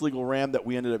first legal ram that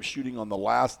we ended up shooting on the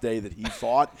last day that he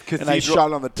fought. And I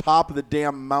shot on the top of the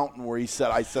damn mountain where I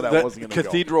said I wasn't going to go.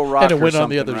 Cathedral Rock, And it went or on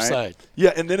the other right? side.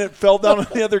 Yeah, and then it fell down on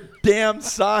the other damn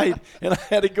side, and I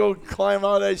had to go climb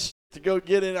out that to go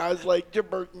get it. I was like, "You're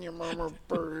burning your mama,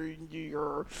 burning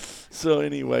your." So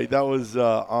anyway, that was.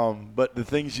 But the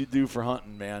things you do for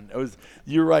hunting, man,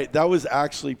 you're right. That was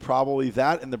actually probably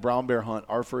that and the brown bear hunt,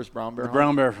 our first brown bear. The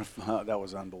hunt. brown bear, that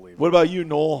was unbelievable. What about you,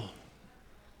 Noel?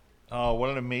 Oh, what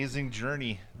an amazing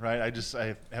journey, right?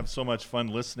 I have so much fun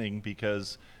listening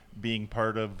because being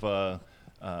part of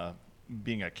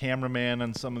being a cameraman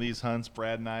on some of these hunts,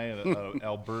 Brad and I,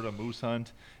 Alberta moose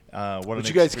hunt. But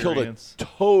you guys killed a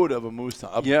toad of a moose,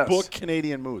 Yes. book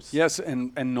Canadian moose. Yes,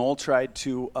 and Noel tried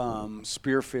to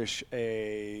spearfish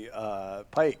a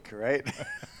pike, right?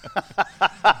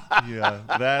 Yeah,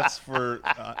 that's for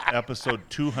episode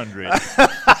 200.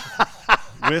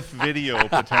 With video,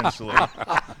 potentially.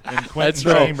 And Quentin That's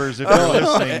right. Chambers, if you're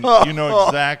listening, you know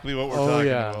exactly what we're talking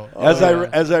yeah.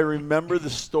 about. As I remember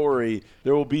the story,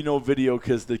 there will be no video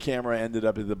because the camera ended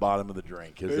up at the bottom of the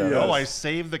drink. Is that No, right? I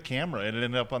saved the camera and it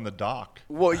ended up on the dock.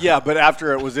 Well, yeah, but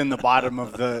after it was in the bottom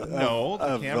of the No, the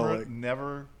of camera lake.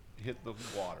 never hit the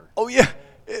water. Oh yeah,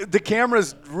 the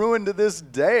camera's ruined to this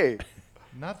day.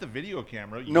 Not the video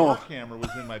camera. No. Your camera was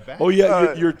in my bag. Oh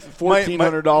yeah, your $1,400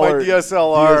 my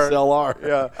DSLR. DSLR.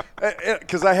 Yeah,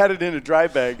 because I had it in a dry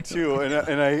bag too, and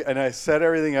I set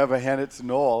everything up. I handed it to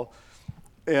Noel,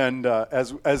 and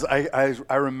as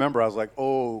I remember, I was like,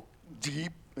 oh,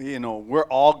 deep. We're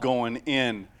all going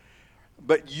in,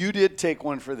 but you did take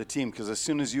one for the team because as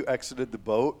soon as you exited the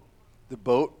boat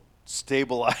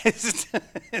stabilized.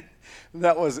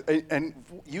 That was, and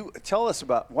you tell us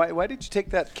about why did you take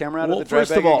that camera out of the dry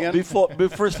bag again? Before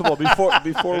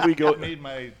we go, It made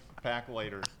my pack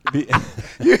lighter. you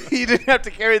didn't have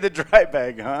to carry the dry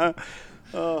bag, huh?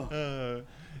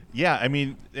 Yeah, I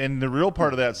mean, and the real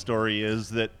part of that story is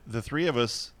that the 3 of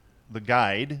us, the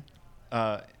guide,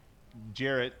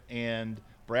 Jarrett and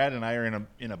Brad and I are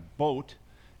in a boat,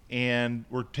 and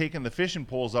we're taking the fishing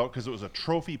poles out because it was a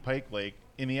trophy pike lake.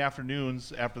 In the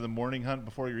afternoons, after the morning hunt,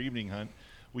 before your evening hunt,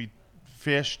 we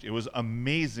fished. It was an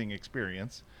amazing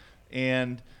experience.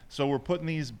 And so we're putting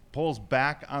these poles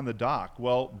back on the dock.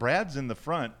 Well, Brad's in the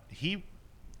front. He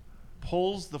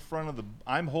pulls the front of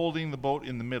I'm holding the boat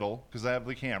in the middle because I have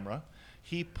the camera.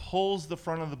 He pulls the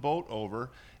front of the boat over,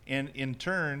 and in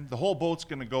turn, the whole boat's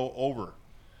going to go over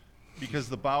because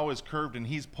the bow is curved and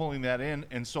he's pulling that in.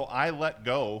 And so I let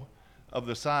go of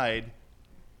the side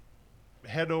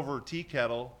head over tea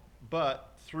kettle,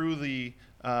 but threw the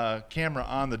camera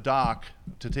on the dock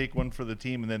to take one for the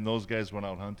team, and then those guys went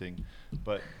out hunting.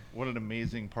 But what an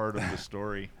amazing part of the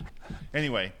story.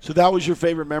 Anyway. So that was your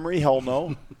favorite memory? Hell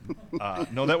no.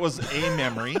 No, that was a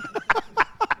memory.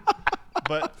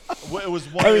 But it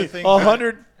was one of the things.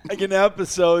 100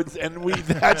 episodes, and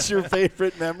that's your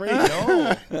favorite memory?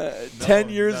 No. 10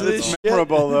 years of this shit?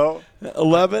 Memorable, though.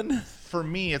 11? For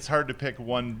me, it's hard to pick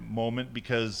one moment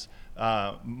because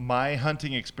my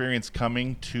hunting experience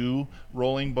coming to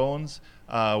Rolling Bones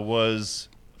was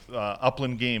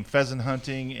upland game, pheasant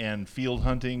hunting and field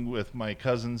hunting with my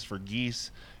cousins for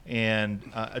geese. And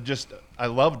I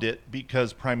loved it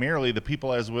because primarily the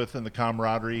people I was with and the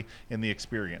camaraderie and the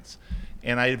experience.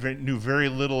 And I knew very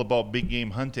little about big game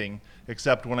hunting,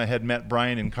 except when I had met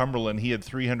Brian in Cumberland. He had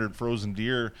 300 frozen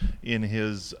deer in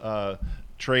his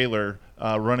trailer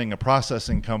running a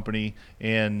processing company,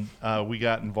 and we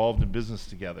got involved in business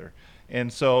together.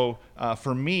 And so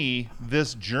for me,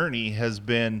 this journey has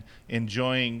been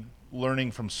enjoying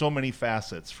learning from so many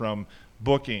facets, from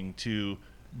booking to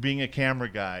being a camera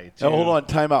guy. Now, hold on,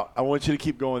 time out. I want you to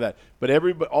keep going with that.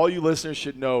 But all you listeners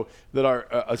should know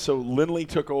that so Lindley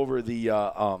took over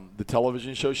the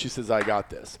television show. She says, I got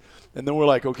this. And then we're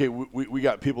like, okay, we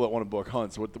got people that want to book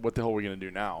hunts. What the hell are we going to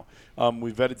do now?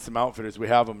 We vetted some outfitters. We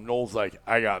have them. Noel's like,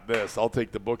 I got this. I'll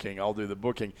take the booking. I'll do the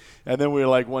booking. And then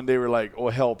one day we're like, oh,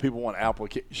 hell, people want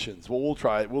applications. Well, we'll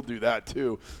try it. We'll do that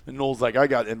too. And Noel's like,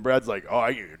 and Brad's like, oh,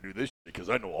 I can do this because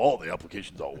I know all the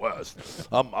applications out west.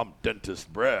 I'm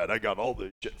dentist Brad. I got all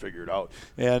this shit figured out.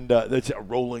 And that's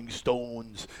Rolling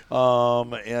Stones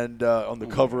and on the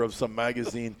cover of some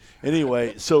magazine.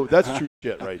 Anyway, so that's true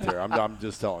shit right there. I'm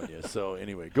just telling you. So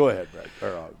anyway, go ahead, Brad.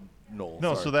 Or Noel.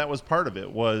 No, sorry. so that was part of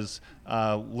it, was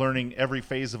learning every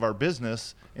phase of our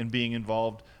business and being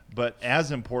involved. But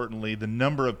as importantly, the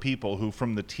number of people who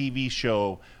from the TV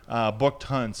show booked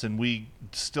hunts, and we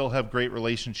still have great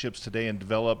relationships today and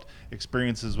developed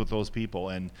experiences with those people.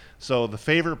 And so the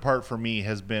favorite part for me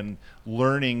has been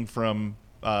learning from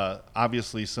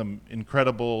obviously some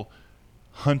incredible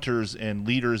hunters and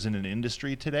leaders in an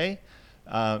industry today.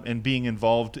 And being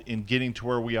involved in getting to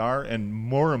where we are, and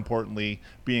more importantly,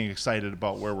 being excited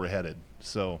about where we're headed.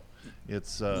 So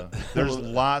it's there's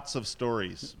lots of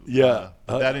stories. Yeah.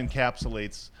 That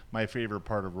encapsulates my favorite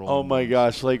part of rolling. Oh my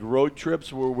gosh, like road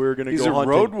trips where we're going to go hunting. He's a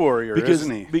road warrior,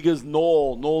 isn't he? Because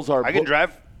Noel's our I can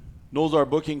drive. Noel's our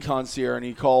booking concierge, and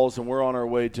he calls, and we're on our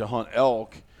way to hunt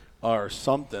elk or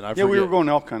something. I forget. We were going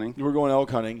elk hunting. We were going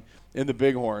elk hunting in the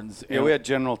Bighorns. Yeah, we had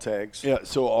general tags. Yeah,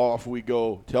 so off we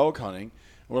go to elk hunting.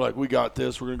 We're like, we got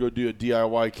this. We're going to go do a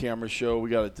DIY camera show. We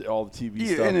got all the TV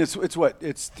stuff. And it's what?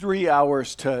 It's 3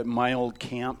 hours to my old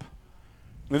camp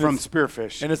from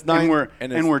Spearfish. And it's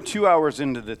we're 2 hours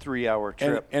into the 3 hour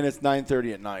trip. And it's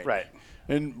 9:30 at night. Right.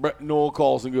 And Noel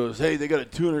calls and goes, hey, they got a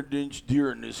 200-inch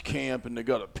deer in this camp, and they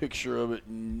got a picture of it,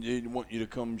 and they want you to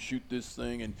come shoot this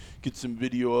thing and get some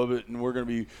video of it, and we're going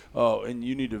to be and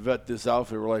you need to vet this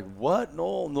outfit. We're like, what,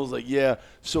 Noel? And Noel's like, yeah.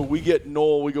 So we get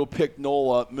Noel. We go pick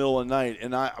Noel up middle of the night,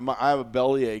 and I have a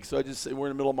bellyache. So I just say, we're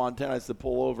in the middle of Montana. I said,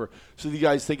 pull over. So you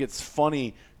guys think it's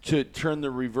funny to turn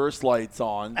the reverse lights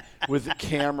on with the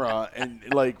camera and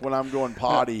like when I'm going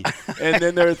potty, and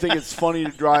then they think it's funny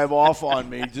to drive off on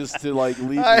me just to like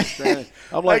leave me standing.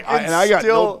 I'm like,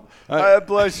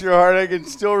 bless your heart. I can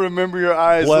still remember your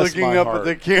eyes looking up at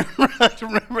the camera.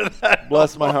 Remember that?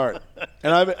 Bless my heart.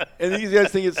 And these guys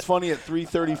think it's funny at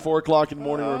 3:30, 4 o'clock in the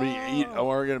morning.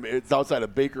 It's outside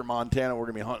of Baker, Montana. We're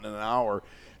gonna be hunting in an hour.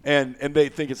 And they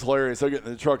think it's hilarious. I get in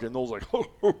the truck, and Noel's like,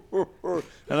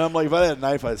 and I'm like, if I had a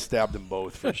knife, I'd stabbed them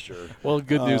both for sure. Well,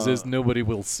 good news is nobody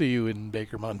will see you in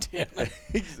Baker, Montana.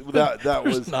 that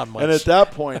was not much. And at that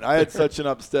point, I had such an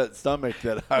upset stomach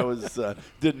that I was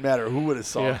didn't matter who would have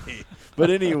saw me.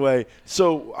 But anyway,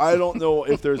 so I don't know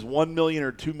if there's 1 million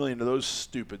or 2 million of those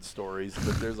stupid stories,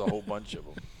 but there's a whole bunch of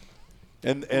them.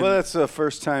 And well, that's the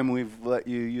first time we've let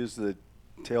you use the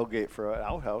tailgate for an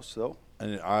outhouse, though.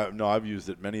 And I've used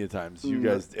it many a times. You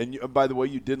guys, and by the way,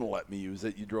 you didn't let me use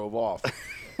it. You drove off.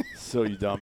 So you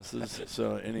dumbasses.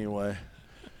 So anyway,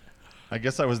 I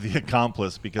guess I was the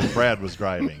accomplice because Brad was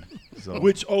driving. So.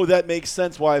 That makes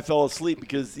sense why I fell asleep,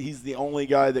 because he's the only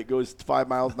guy that goes 5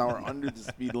 miles an hour under the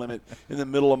speed limit in the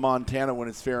middle of Montana when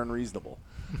it's fair and reasonable.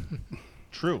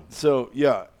 True. So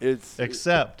yeah,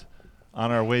 except on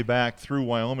our way back through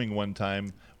Wyoming one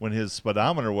time when his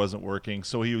speedometer wasn't working,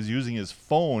 so he was using his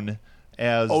phone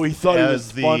as he thought he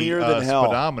was the funnier than hell.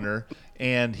 speedometer,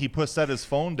 and he set his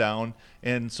phone down.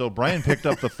 And so Brian picked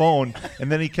up the phone,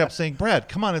 and then he kept saying, Brad,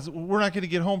 come on, we're not going to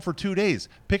get home for 2 days.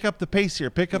 Pick up the pace here.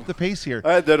 Pick up the pace here.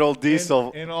 I had that old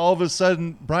diesel. And all of a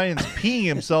sudden, Brian's peeing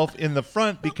himself in the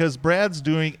front because Brad's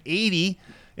doing 80,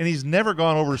 and he's never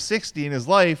gone over 60 in his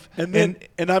life. And then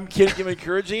I'm kidding him,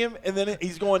 encouraging him, and then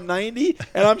he's going 90,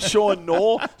 and I'm showing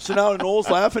Noel. So now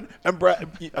Noel's laughing, and Brad.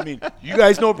 I mean, you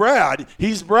guys know Brad.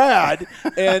 He's Brad,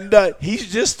 and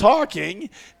he's just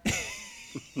talking.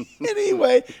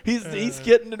 Anyway, he's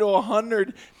getting to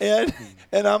 100, and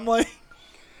I'm like,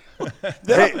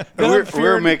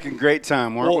 we're making great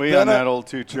time, weren't we, on that old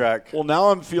 2-track? Well, now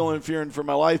I'm fearing for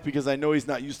my life because I know he's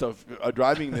not used to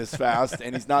driving this fast,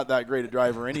 and he's not that great a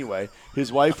driver anyway.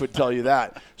 His wife would tell you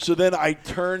that. So then I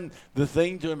turn the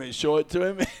thing to him and show it to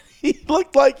him. And he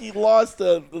looked like he lost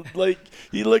his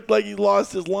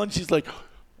lunch. He's like,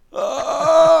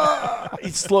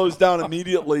 he slows down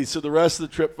immediately. So the rest of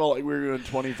the trip felt like we were doing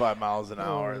 25 miles an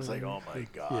hour. It's like, oh my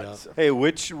God. Yeah. So, Hey,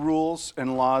 which rules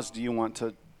and laws do you want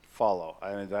to follow?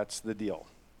 I mean, that's the deal.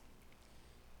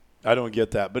 I don't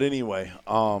get that. But anyway,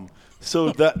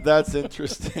 so that's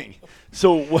interesting.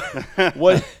 So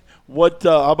what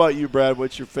how about you, Brad?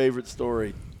 What's your favorite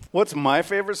story? What's my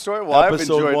favorite story? Well,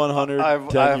 Episode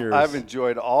 110 years. I've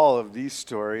enjoyed all of these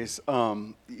stories.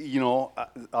 Obviously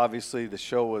the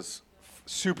show was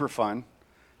super fun.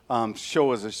 Show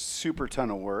was a super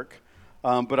ton of work.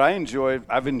 But I've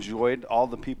enjoyed all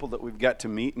the people that we've got to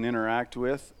meet and interact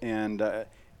with and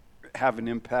have an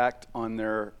impact on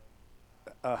their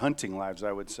hunting lives,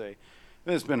 I would say.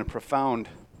 It's been a profound,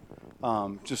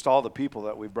 just all the people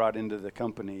that we brought into the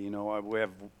company. We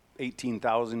have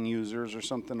 18,000 users or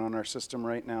something on our system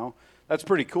right now. That's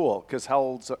pretty cool because how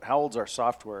old's our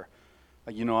software?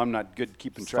 I'm not good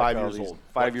keeping track. 5 of years these. old.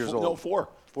 5 years old. No, 4.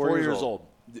 4 years old.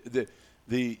 The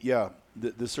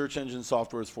search engine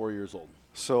software is 4 years old.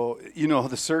 So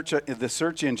the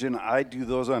search engine, I do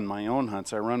those on my own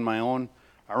hunts. I run my own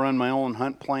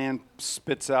hunt plan.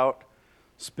 Spits out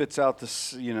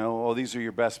this. These are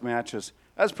your best matches.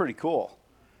 That's pretty cool.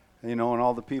 And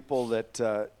all the people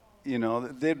that.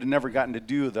 They've never gotten to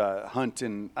do the hunt.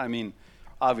 And I mean,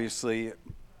 obviously,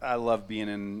 I love being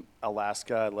in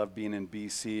Alaska. I love being in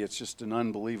BC. It's just an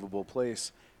unbelievable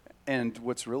place. And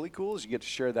what's really cool is you get to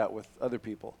share that with other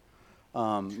people.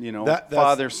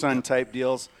 Father-son type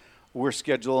deals. We're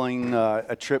scheduling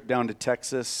a trip down to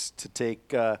Texas to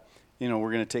take, we're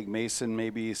going to take Mason,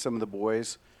 maybe some of the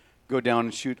boys, go down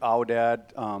and shoot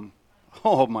Aoudad.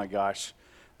 Oh, my gosh.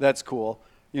 That's cool.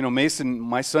 Mason,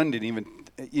 my son didn't even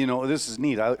 – this is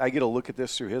neat. I get to look at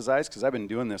this through his eyes because I've been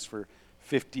doing this for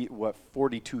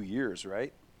 42 years,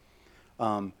 right?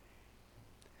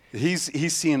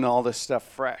 He's seeing all this stuff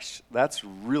fresh. That's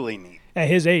really neat. At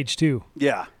his age, too.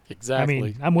 Yeah. Exactly. I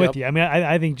mean, I'm with you. I mean,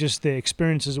 I think just the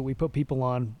experiences that we put people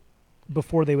on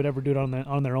before they would ever do it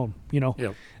on their own,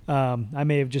 Yep. I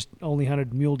may have just only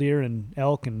hunted mule deer and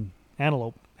elk and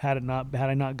antelope had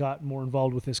I not got more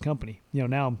involved with this company.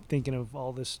 Now I'm thinking of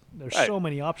all this. There's so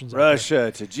many options.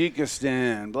 Russia,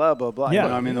 Tajikistan, blah, blah, blah.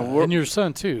 Yeah. And your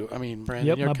son, too. I mean, Brandon,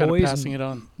 Yep, you're my kind boys of passing it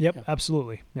on. Yep, Yeah.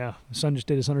 absolutely. Yeah, the son just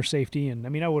did his hunter safety, and I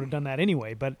mean, I would have done that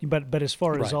anyway. But as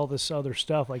far as Right. all this other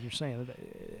stuff, like you're saying,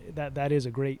 that is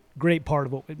a great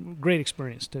part of great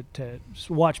experience to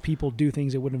watch people do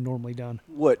things they wouldn't have normally done.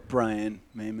 What, Brian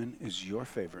Mayman, is your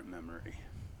favorite memory?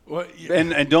 Well,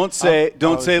 And don't say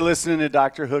listening to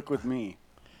Dr. Hook with me.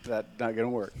 That's not going to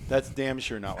work. That's damn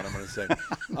sure not what I'm going to say.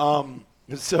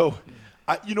 So,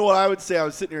 you know what I would say? I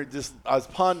was sitting here I was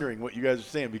pondering what you guys are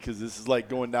saying because this is like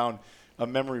going down a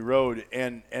memory road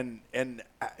and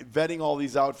vetting all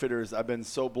these outfitters. I've been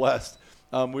so blessed.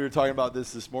 We were talking about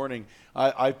this morning.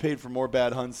 I've paid for more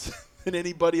bad hunts than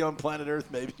anybody on planet Earth,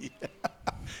 maybe.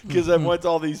 Because I went to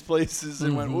all these places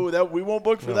and went, "Ooh, we won't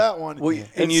book for that one." Well,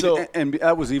 and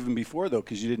that was even before though,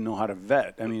 because you didn't know how to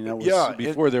vet. I mean, that was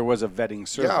before there was a vetting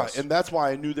service. Yeah, and that's why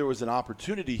I knew there was an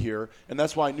opportunity here, and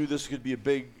that's why I knew this could be a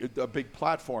big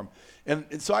platform. And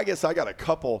so I guess I got a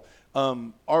couple.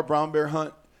 Our brown bear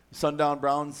hunt, Sundown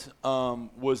Browns,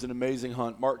 was an amazing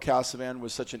hunt. Mark Cassavan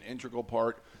was such an integral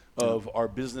part of our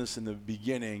business in the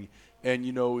beginning, and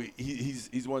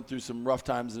he's went through some rough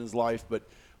times in his life, but.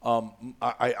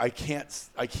 I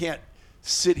can't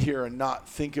sit here and not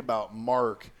think about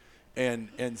Mark and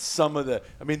some of the.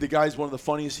 I mean, the guy's one of the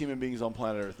funniest human beings on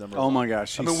planet Earth. Oh my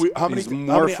gosh! How many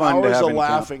more fun hours to have of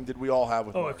laughing did we all have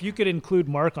with Oh, Mark? if you could include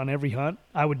Mark on every hunt,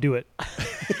 I would do it.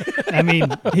 I mean,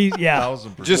 yeah.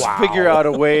 1,000%. Just figure out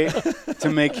a way to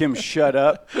make him shut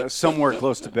up somewhere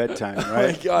close to bedtime, Oh my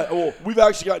right? God. Well, we've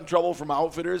actually got in trouble from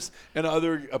outfitters and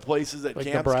other places at Like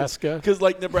camps. Nebraska?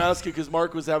 Because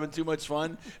Mark was having too much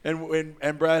fun,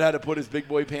 and Brad had to put his big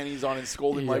boy panties on and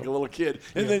scold him like a little kid.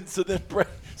 And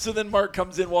then Mark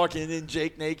comes in walking in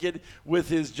Jake naked with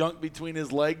his junk between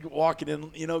his leg, walking in,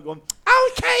 going,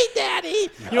 "Okay, Daddy."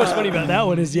 You know what's funny about that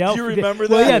one is the outfitter. you remember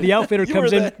Well, that? yeah, the outfitter You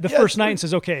comes were in that- the yes. first night and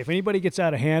says, "Okay, if anybody gets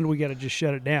out of hand, we got to just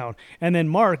shut it down." And then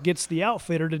Mark gets the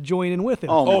outfitter to join in with him.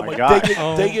 Oh, my God.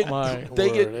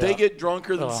 They get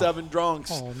drunker than 7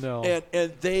 drunks. Oh, no. And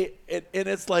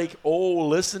it's like, oh,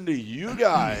 listen to you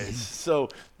guys. So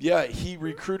yeah, he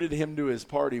recruited him to his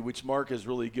party, which Mark is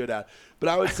really good at. But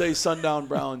I would say Sundown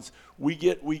Browns, we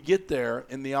get there,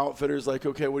 and the outfitter's like,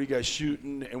 okay, what are you guys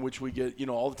shooting? And which we get,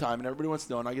 all the time, and everybody wants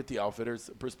to know, and I get the outfitter's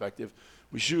perspective.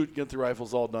 We shoot, get the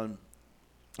rifles all done.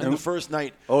 And the first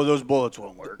night, Oh, those bullets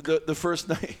won't work. the first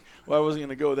night, well, I wasn't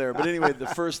going to go there. But anyway, the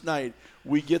first night,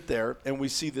 we get there, and we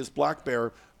see this black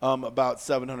bear about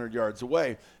 700 yards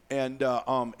away. And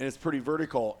it's pretty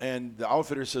vertical. And the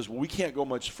outfitter says, well, we can't go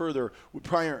much further. We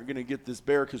probably aren't going to get this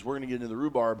bear because we're going to get into the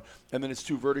rhubarb. And then it's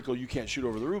too vertical. You can't shoot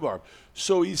over the rhubarb.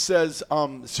 So he says,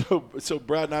 so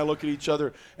Brad and I look at each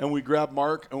other, and we grab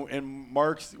Mark, and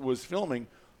Mark was filming.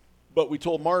 But we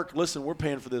told Mark, listen, we're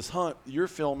paying for this hunt. You're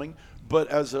filming, but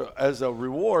as a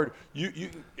reward,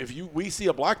 we see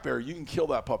a black bear, you can kill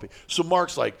that puppy. So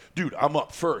Mark's like, dude, I'm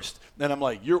up first, and I'm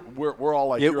like, we're all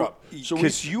like, you're up. So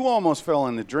Because you almost fell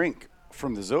in the drink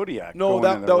from the Zodiac. no, going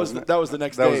in that there, was wasn't that it? was the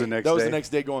next That day. was the next that was day. the next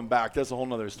day going back. That's a whole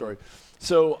nother story.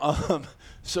 So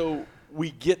so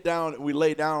we get down, we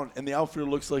lay down, and the outfitter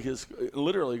looks like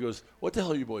literally goes, what the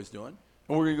hell are you boys doing?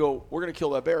 And we're gonna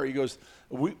kill that bear. He goes,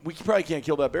 we probably can't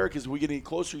kill that bear because we get any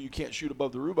closer, you can't shoot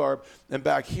above the rhubarb. And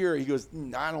back here, he goes,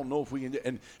 I don't know if we can.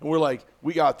 And we're like,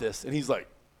 we got this. And he's like,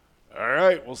 all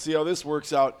right, we'll see how this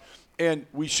works out. And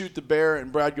we shoot the bear,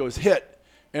 and Brad goes, hit.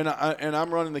 And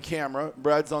I'm running the camera.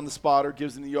 Brad's on the spotter,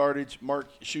 gives him the yardage. Mark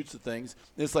shoots the things.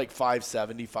 It's like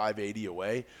 570, 580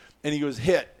 away. And he goes,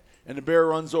 hit. And the bear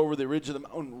runs over the ridge of the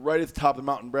mountain, right at the top of the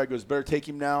mountain. Brad goes, better take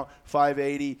him now,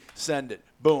 580, send it.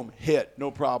 Boom, hit, no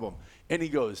problem. And he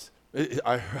goes,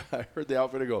 I heard the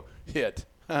outfitter go, hit.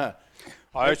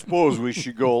 I suppose we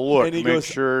should go look, And he make goes,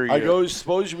 sure I go,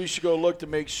 suppose we should go look to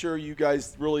make sure you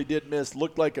guys really did miss.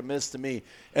 Looked like a miss to me.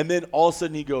 And then all of a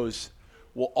sudden he goes,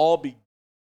 we'll all be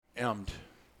emmed.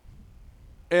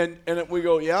 And we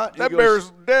go, yeah. He that goes,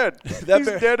 bear's dead. That He's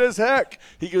bear- dead as heck.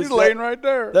 He goes, He's laying right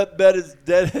there. That bear is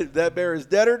dead. That bear is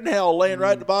deader than hell, laying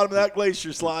right at the bottom of that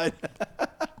glacier slide.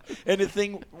 And the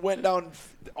thing went down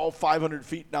all 500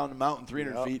 feet down the mountain,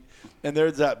 300 feet, and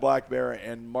there's that black bear.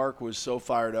 And Mark was so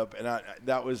fired up, and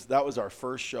that was our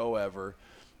first show ever.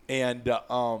 And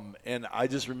I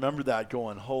just remember that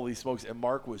going, holy smokes! And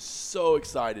Mark was so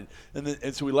excited.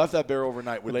 And so we left that bear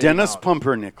overnight. We laid him Dennis out.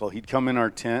 Pumpernickel, he'd come in our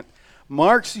tent.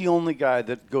 Mark's the only guy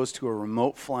that goes to a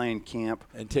remote flying camp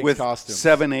And takes with costumes.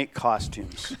 7-8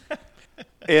 costumes.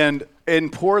 and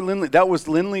poor Lindley, that was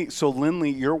Lindley. So Lindley,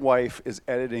 your wife is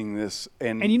editing this,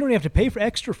 and And you don't have to pay for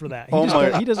extra for that.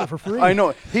 He does it for free. I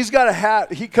know. He's got a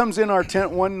hat. He comes in our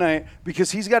tent one night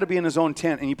because he's got to be in his own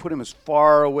tent, and you put him as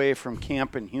far away from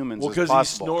camp and humans Well, as because he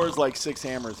possible. snores like 6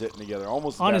 hammers hitting together,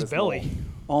 almost as On bad his as belly. normal.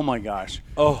 Oh my gosh!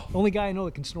 Oh. Only guy I know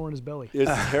that can snore in his belly.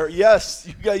 It's yes,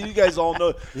 you guys all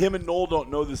know. Him and Noel don't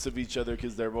know this of each other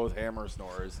because they're both hammer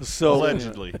snorers. So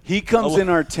Allegedly. he comes in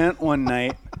our tent one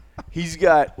night. He's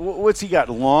got what's he got?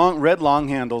 Red long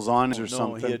handles on or No,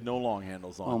 something. he had no long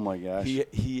handles on. Oh, my gosh.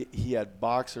 He had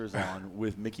boxers on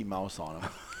with Mickey Mouse on them,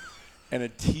 and a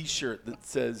T-shirt that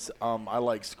says "I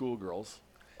like schoolgirls,"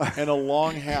 and a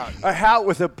long hat. A hat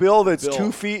with a bill that's Bill.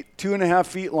 2.5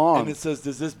 feet long. And it says,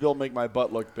 "Does this bill make my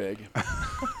butt look big?"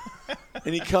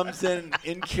 And he comes in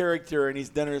character, and he's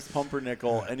Dennis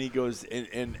Pumpernickel, and he goes,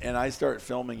 and I start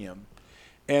filming him,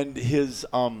 and his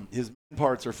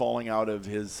parts are falling out of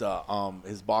his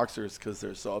boxers because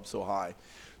they're up so high.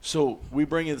 So we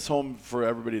bring this home for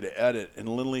everybody to edit, and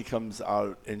Lindley comes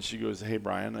out, and she goes, "Hey,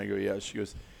 Brian." I go, "Yeah." She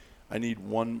goes, "I need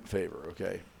one favor,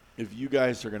 okay? If you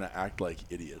guys are going to act like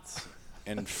idiots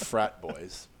and frat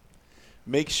boys,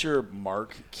 make sure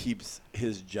Mark keeps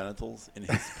his genitals in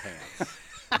his pants."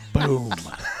 Boom.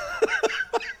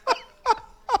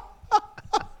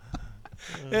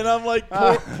 And I'm like,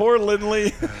 poor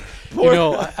Lindley. You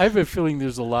know, I have a feeling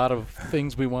there's a lot of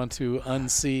things we want to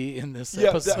unsee in this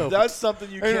episode. That's something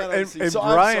you can't and unsee. So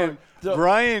I'm Brian, sorry.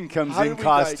 Brian comes How in did we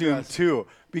costume digress? too.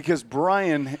 because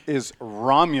Brian is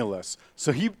Romulus,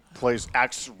 so he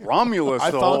acts Romulus.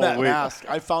 I the found whole that week. mask.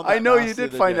 I found that I know mask you the did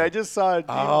other find it. day. I just saw it.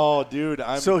 Oh, dude.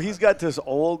 So he's got this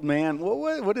old man.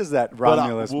 What is that But,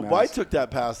 Romulus well, mask? I took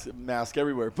that mask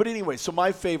everywhere. But anyway, so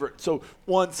my favorite. So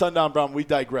one, Sundown Brown. We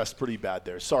digressed pretty bad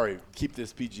there. Sorry. Keep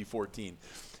this PG-14.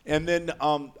 And then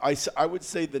I would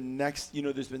say the next.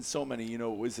 There's been so many.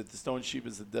 Was it the stone sheep?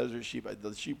 Is the desert sheep?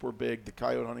 The sheep were big. The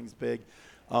coyote hunting's big.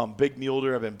 Big mule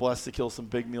deer. I've been blessed to kill some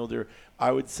big mule deer.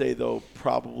 I would say though,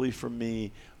 probably for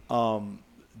me,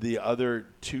 the other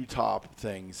two top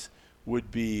things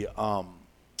would be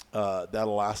that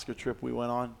Alaska trip we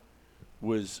went on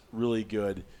was really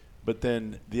good. But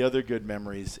then the other good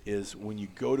memories is when you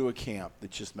go to a camp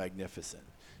that's just magnificent,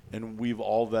 and we've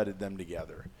all vetted them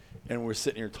together, and we're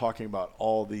sitting here talking about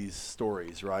all these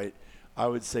stories, right? I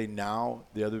would say now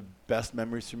the other best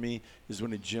memories for me is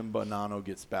when a Jim Bonanno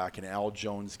gets back, and Al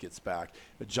Jones gets back,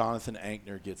 a Jonathan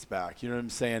Ankner gets back. You know what I'm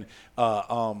saying?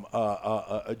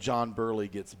 A John Burley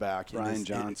gets back. Brian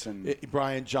Johnson.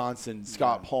 Brian Johnson,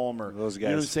 Scott Palmer. Those guys. You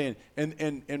know what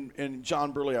I'm saying? And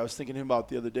John Burley, I was thinking him about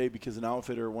the other day because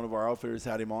one of our outfitters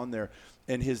had him on there,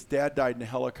 and his dad died in a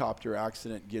helicopter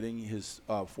accident getting his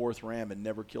fourth ram and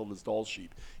never killed his Dall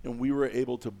sheep. And we were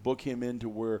able to book him into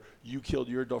where you killed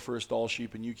your first Dall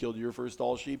sheep and you killed your first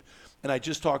Dall sheep. And I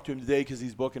just talked to him today because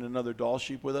he's booking another Dall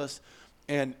sheep with us.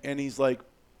 And he's like,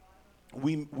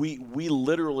 we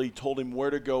literally told him where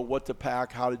to go, what to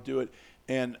pack, how to do it.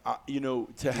 And, to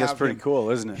have That's pretty cool,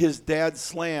 isn't it? His dad's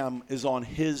slam is on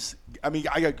his – I mean,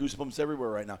 I got goosebumps everywhere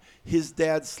right now. His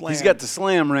dad's slam – He's got the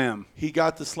slam ram. He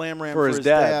got the slam ram For for his his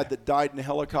dad. dad that died in a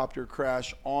helicopter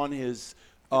crash on his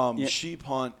sheep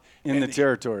hunt. In the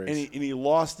territories. And he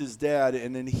lost his dad,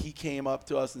 and then he came up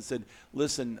to us and said,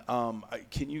 listen,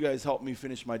 can you guys help me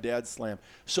finish my dad's slam?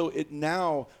 So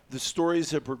now the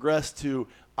stories have progressed to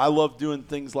I love doing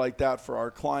things like that for our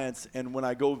clients, and when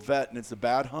I go vet and it's a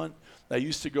bad hunt, I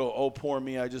used to go, oh, poor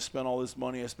me, I just spent all this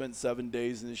money. I spent 7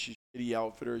 days in this shitty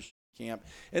outfitter camp.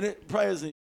 And it probably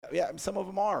isn't. Yeah, some of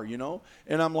them are,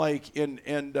 and I'm like, and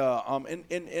I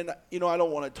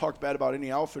don't want to talk bad about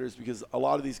any outfitters because a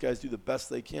lot of these guys do the best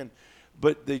they can,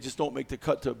 but they just don't make the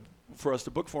cut for us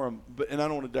to book for them. And I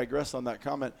don't want to digress on that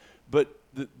comment, but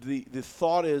the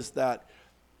thought is that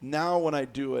now when I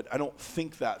do it, I don't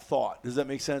think that thought. Does that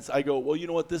make sense? I go, well, you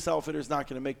know what? This outfitter's not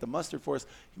going to make the mustard for us.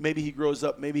 Maybe he grows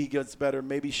up. Maybe he gets better.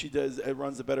 Maybe she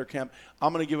runs a better camp.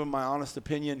 I'm going to give him my honest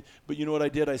opinion. But you know what I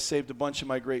did? I saved a bunch of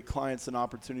my great clients an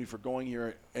opportunity for going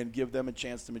here and give them a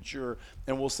chance to mature,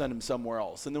 and we'll send them somewhere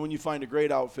else. And then when you find a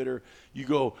great outfitter, you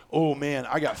go, oh, man,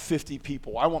 I got 50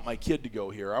 people. I want my kid to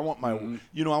go here. I want my, I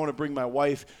want to bring my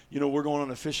wife. We're going on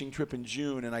a fishing trip in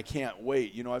June, and I can't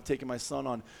wait. I've taken my son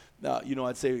on.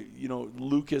 I'd say,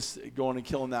 Lucas going and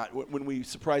killing that. When we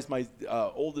surprised my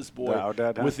oldest boy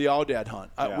with the Aoudad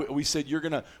hunt, we said, you're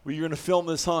gonna film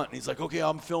this hunt. And he's like, okay,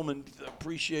 I'm filming.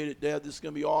 Appreciate it, Dad. This is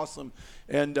gonna be awesome.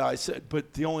 And I said,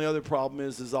 but the only other problem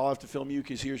is I'll have to film you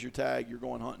because here's your tag. You're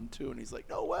going hunting too. And he's like,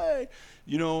 no way.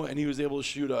 And he was able to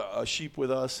shoot a sheep with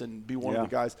us and be one of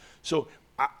the guys. So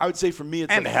I would say for me,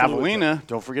 it's and javelina.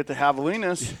 Don't forget the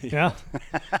javelinas. Yeah.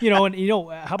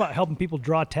 How about helping people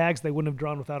draw tags they wouldn't have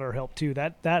drawn without our help too?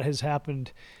 That has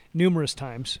happened numerous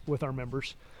times with our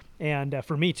members. And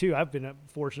for me too, I've been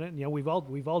fortunate. We've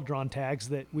all drawn tags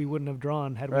that we wouldn't have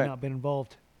drawn had we not been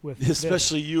involved with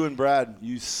especially you and Brad,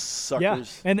 you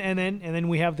suckers. Yeah. And then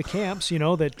we have the camps,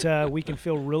 that we can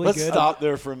feel really Let's good. Let's stop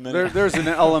there for a minute. There's an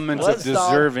element of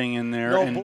deserving in there,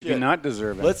 and you not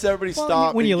deserving. Let's everybody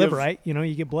stop. When you live right,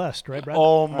 you get blessed, right, Brad?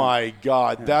 Oh my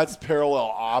God, that's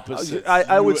parallel opposite.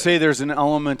 I would say there's an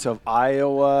element of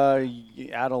Iowa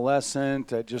adolescent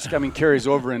that just carries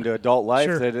over into adult life.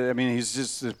 Sure. That he's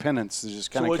just the penance.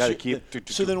 Just kind of keep.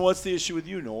 So then, what's the issue with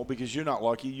you, Noel? Because you're not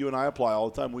lucky. You and I apply all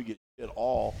the time. We get it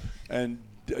all, and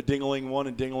Dingling 1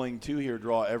 and Dingling 2 here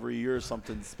draw every year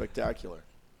something spectacular.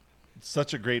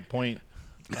 Such a great point.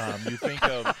 You think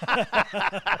of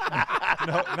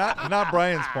no, not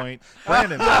Brian's point,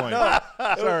 Brandon's point.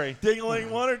 Sorry,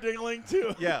 Dingling 1 or Dingling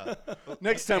 2. Yeah.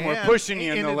 Next time we're pushing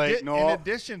you in the lake, Noel. In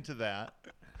addition to that,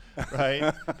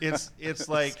 right? It's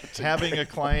like having a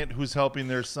client who's helping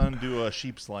their son do a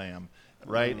sheep slam,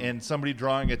 right? And somebody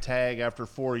drawing a tag after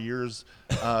 4 years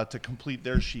to complete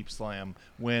their sheep slam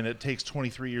when it takes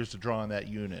 23 years to draw on that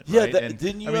unit. Yeah, right?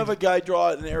 didn't you have a guy draw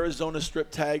an Arizona strip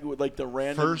tag with like the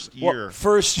random first year?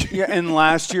 First year. Yeah, and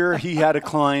last year he had a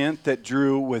client that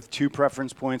drew with 2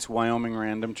 preference points, Wyoming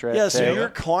random track. Yeah, so your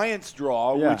clients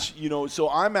draw, which so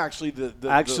I'm actually the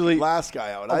last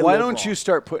guy out. Why don't you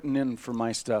start putting in for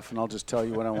my stuff, and I'll just tell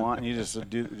you what I want, and you just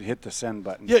hit the send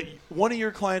button. Yeah, one of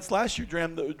your clients last year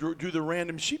drew the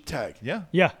random sheep tag. Yeah.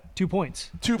 Yeah, 2 points.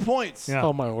 2 points. Yeah.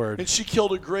 Oh my word! And she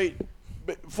killed a great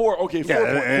 4 points. Four-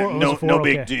 was it four? no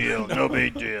Okay. big deal. No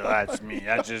big deal. That's me.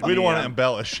 That's just We me. don't want to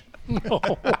embellish.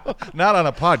 Not on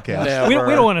a podcast. Never.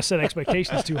 We don't want to set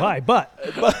expectations too high, but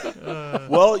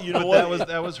Well, you know But what?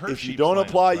 that was her. If you sheep's don't line,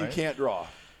 apply, right? you can't draw.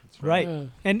 right.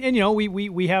 And you know,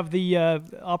 we have the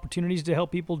opportunities to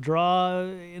help people draw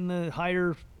in the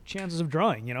higher chances of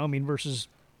drawing, you know, I mean, versus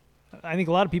I think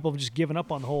a lot of people have just given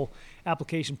up on the whole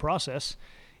application process,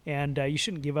 and you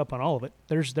shouldn't give up on all of it.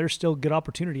 There's still good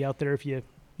opportunity out there if you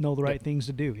know the right things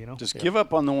to do, you know. Just give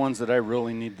up on the ones that I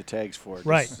really need the tags for. Just,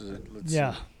 Right. Let's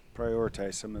Yeah.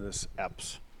 prioritize some of this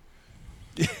apps.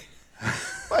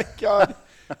 My God.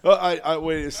 I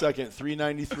wait a second.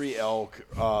 393 elk,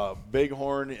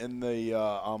 bighorn in the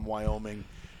Wyoming.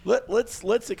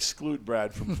 Let's exclude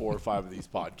Brad from 4 or 5 of these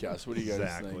podcasts. What do you guys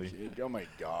Exactly. think? Oh my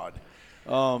God.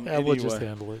 Yeah, we'll just Anyway.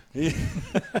 handle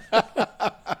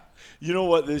it. You know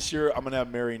what? This year I'm gonna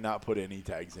have Mary not put any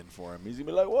tags in for him. He's gonna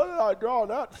be like, "What did I draw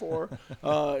that for?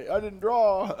 I didn't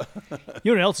draw."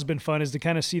 You know what else has been fun is to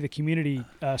kind of see the community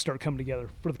start coming together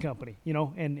for the company, you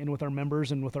know, and with our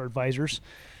members and with our advisors,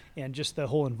 and just the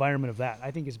whole environment of that. I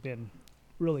think has been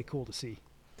really cool to see.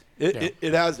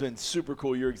 It has been super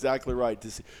cool. You're exactly right to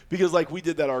see, because like we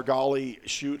did that Argali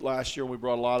shoot last year, and we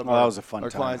brought a lot of Oh, that was a fun our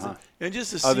time, clients huh? in. And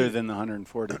just to see, Other than the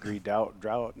 104-degree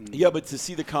drought. And yeah, but to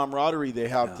see the camaraderie they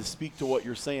have, to speak to what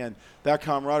you're saying, that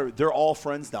camaraderie, they're all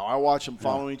friends now. I watch them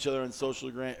following each other on social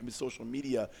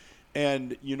media,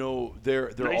 and you know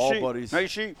they're nice all sheep, buddies. Nice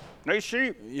sheep. Nice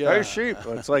sheep. Yeah. Nice sheep.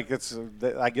 It's like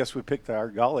I guess we picked the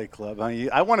Argali Club.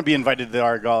 I want to be invited to the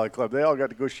Argali Club. They all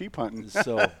got to go sheep hunting.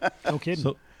 So No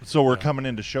kidding. So we're coming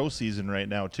into show season right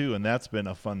now too, and that's been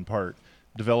a fun part,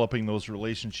 developing those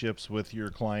relationships with your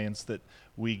clients that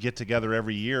we get together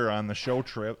every year on the show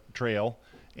trail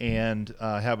and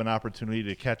have an opportunity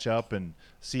to catch up and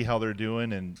see how they're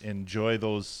doing and enjoy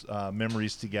those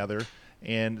memories together.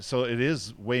 And so it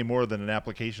is way more than an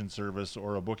application service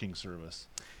or a booking service.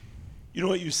 you know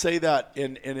what, you say that,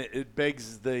 and it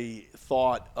begs the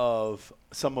thought of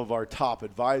some of our top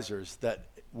advisors that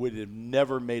would have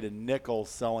never made a nickel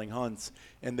selling hunts,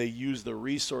 and they use the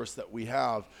resource that we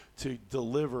have to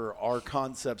deliver our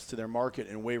concepts to their market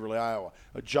in Waverly, Iowa.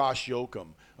 A Josh Yoakum,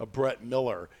 a Brett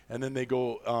Miller, and then they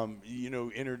go,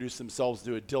 introduce themselves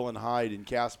to a Dylan Hyde in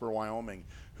Casper, Wyoming,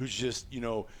 who's just,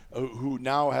 who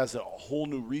now has a whole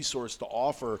new resource to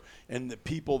offer, and the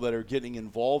people that are getting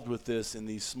involved with this in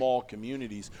these small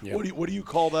communities. Yeah. What do you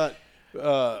call that?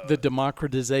 The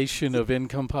democratization of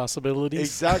income possibilities.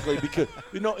 Exactly, because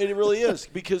it really is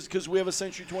because we have a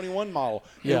Century 21 model.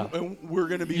 Yeah. and we're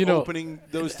going to be opening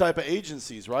those type of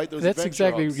agencies, right? Those That's adventure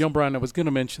exactly, hubs. Brian. I was going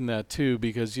to mention that too,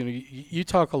 because you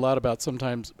talk a lot about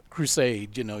sometimes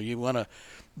crusade. You want to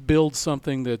build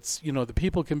something that's the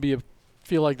people can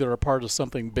feel like they're a part of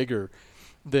something bigger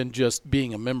than just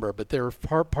being a member, but they're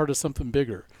part of something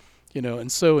bigger. And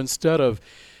so instead of,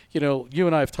 you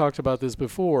and I have talked about this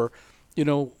before.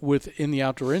 Within the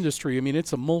outdoor industry, I mean,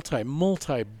 it's a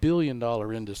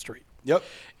multi-billion-dollar industry. Yep.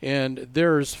 And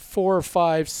there's 4,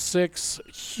 5, 6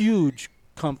 huge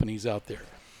companies out there.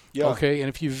 Yeah. Okay. And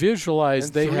if you visualize,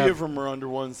 And they three have. of them are under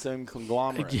one same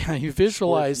conglomerate. Yeah, you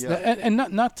visualize Sports, that, and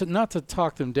not to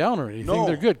talk them down or anything. No.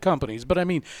 They're good companies, but I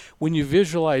mean, when you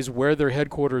visualize where their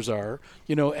headquarters are,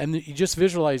 and you just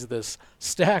visualize this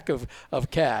stack of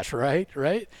cash, right?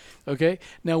 Okay.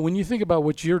 Now, when you think about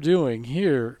what you're doing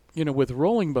here, with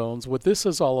Rolling Bones, what this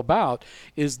is all about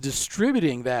is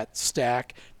distributing that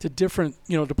stack to different,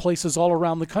 to places all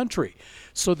around the country,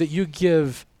 so that you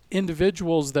give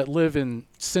individuals that live in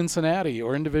Cincinnati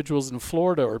or individuals in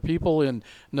Florida or people in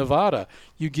Nevada,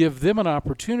 you give them an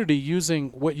opportunity using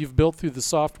what you've built through the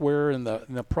software and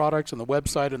the products and the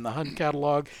website and the hunt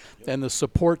catalog and the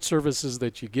support services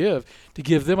that you give, to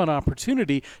give them an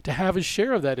opportunity to have a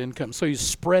share of that income. So you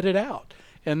spread it out.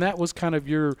 And that was kind of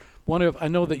I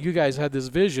know that you guys had this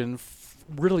vision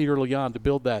really early on to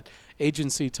build that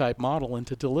agency type model and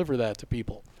to deliver that to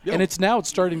people. Yep. And it's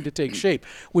starting to take shape,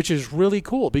 which is really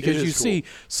cool, because you see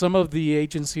some of the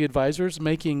agency advisors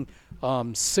making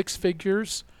 6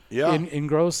 figures in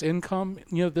gross income,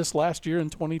 this last year in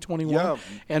 2021. Yeah.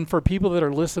 And for people that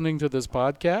are listening to this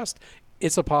podcast,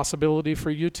 it's a possibility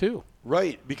for you too.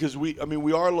 Right, because we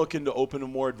are looking to open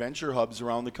more adventure hubs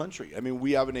around the country. I mean,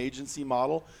 we have an agency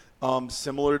model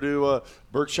similar to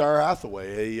Berkshire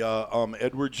Hathaway,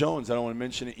 Edward Jones. I don't want to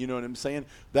mention it. You know what I'm saying?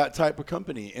 That type of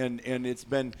company, and it's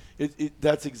been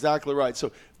that's exactly right.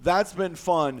 So that's been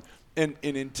fun. And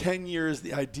in 10 years,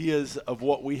 the ideas of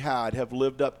what we had have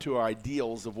lived up to our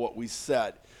ideals of what we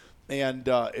set. and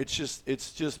it's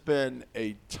just been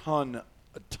a ton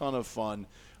of fun.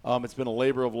 It's been a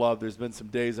labor of love. There's been some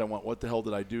days I went, what the hell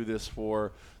did I do this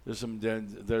for? There's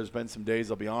been some days,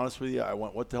 I'll be honest with you, I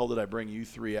went, what the hell did I bring you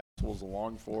three assholes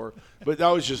along for? But that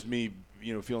was just me,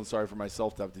 feeling sorry for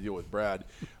myself to have to deal with Brad.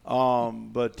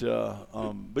 But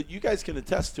you guys can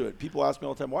attest to it. People ask me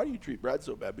all the time, why do you treat Brad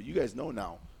so bad? But you guys know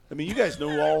now. I mean, you guys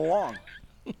know all along.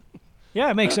 Yeah,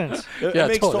 it makes sense. It Yeah,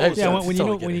 makes totally. total Yeah, sense. when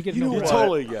Totally you get get it. to know You Brad.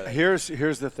 totally get it.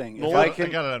 Here's the thing. If Well, I I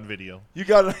can, got it on video. You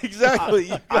got it.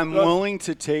 Exactly. I'm willing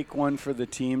to take one for the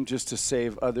team just to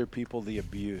save other people the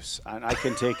abuse. I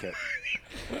can take it.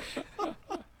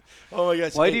 Oh, my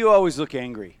gosh. Why do you always look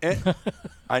angry?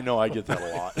 I know I get that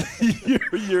a lot.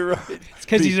 You're right. It's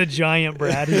because he's a giant,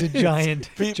 Brad. He's a giant.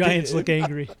 Pe- Giants look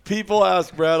angry. People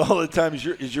ask Brad all the time,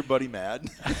 is your buddy mad?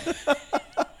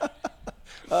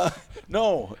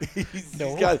 No.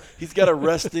 He's got a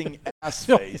resting ass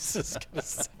No, face. he's just gonna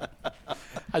say-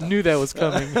 I knew that was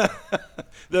coming.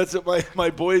 That's what my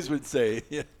boys would say.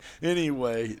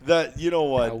 Anyway, you know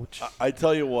what? Ouch. I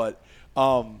tell you what,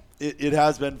 it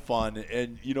has been fun,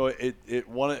 and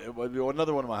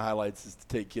another one of my highlights is to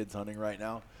take kids hunting right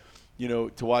now.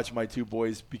 To watch my two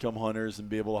boys become hunters and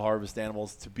be able to harvest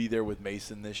animals, to be there with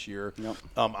Mason this year. Yep.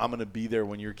 I'm going to be there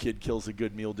when your kid kills a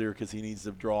good mule deer because he needs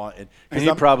to draw. And And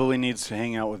he probably needs to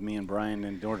hang out with me and Brian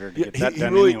in order to get that he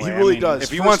done really- anyway. he really I mean, does. If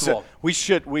he First wants of it, all-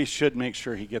 we should make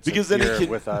sure he gets Because a then he deer can-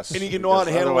 with us. and he can know how to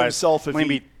because handle otherwise himself if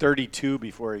maybe he- 32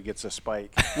 before he gets a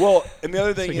spike. well, and the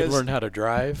other So thing he can is, learn how to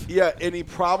drive. yeah, and he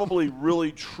probably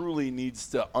really truly needs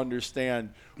to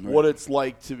understand what it's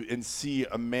like to see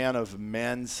a man of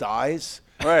man's size.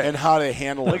 Right. And how to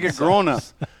handle Like a themselves. grown-up.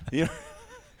 You know?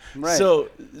 Right.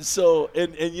 So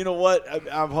and you know what?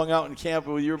 I've hung out in camp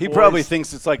with your He boys. probably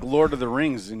thinks it's like Lord of the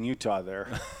Rings in Utah there.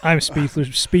 I'm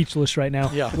speechless right now.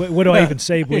 Yeah. What do I even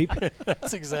say, Bleep?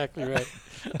 That's exactly right.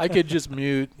 I could just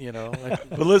mute,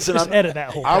 But listen, Just edit that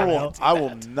whole part out. I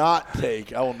will not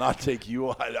take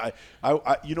you.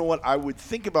 I you know what? I would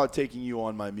think about taking you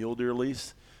on my mule deer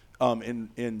lease,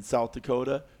 in South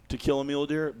Dakota to kill a mule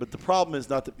deer. But the problem is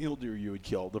not the mule deer you would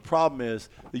kill. The problem is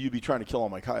that you'd be trying to kill all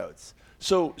my coyotes.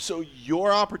 So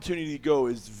your opportunity to go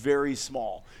is very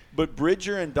small. But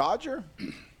Bridger and Dodger,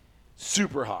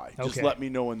 super high. Just Okay. let me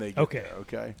know when they get Okay. there.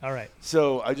 Okay. All right.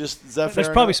 So is that There's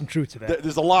fair probably enough? some truth to that.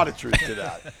 There's a lot of truth to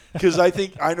that because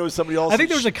I know somebody else. I think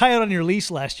there was a coyote on your lease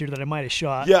last year that I might have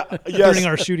shot. Yeah, yes. During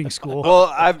our shooting school. Well,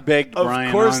 I've begged Of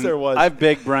Brian. course there was. I've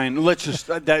begged Brian. Let's just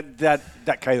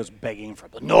that coyote's begging for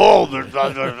the no.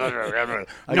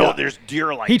 There's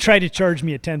deer like He tried to charge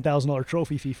me a $10,000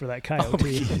 trophy fee for that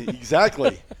coyote.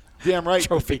 Exactly. Damn right.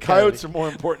 Trophy The coyotes coyote. are more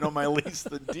important on my lease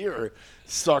than deer,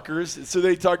 suckers. So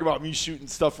they talk about me shooting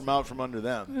stuff out from under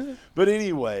them. But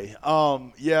anyway,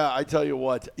 yeah, I tell you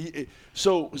what.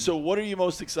 So what are you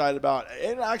most excited about?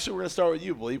 And actually, we're going to start with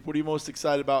you, Bleep. What are you most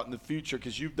excited about in the future?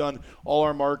 Because you've done all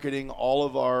our marketing, all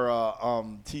of our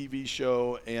TV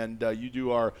show, and you do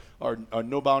our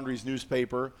No Boundaries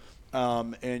newspaper.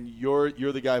 And you're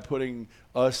the guy putting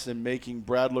us and making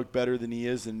Brad look better than he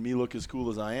is and me look as cool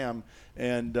as I am.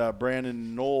 And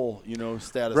Brandon Knoll,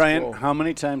 status Brian, quo. how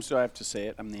many times do I have to say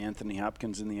it? I'm the Anthony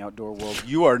Hopkins in the outdoor world.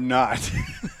 You are not.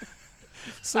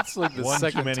 So it's like the One too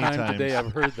second many time times. today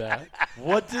I've heard that.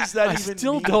 What does that I even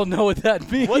still mean? don't know what that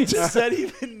means. What does that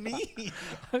even mean?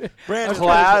 Brandon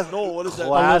Knoll, what does that A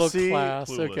mean? little Classy, class.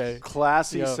 clueless. Okay.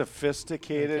 Classy, Yeah.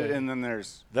 sophisticated, Okay. and then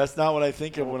there's That's not what I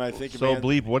think of when I think of So, man.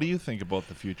 Bleep, what do you think about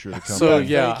the future of the company? So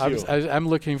Yeah, yeah, thank you. I'm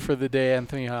looking for the day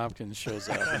Anthony Hopkins shows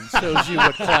up and shows you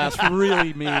what class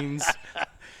really means.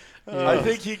 I Yeah.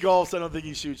 think he golfs. I don't think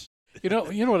he shoots. You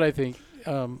know what I think.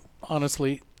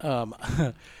 Honestly,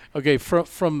 okay,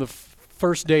 from the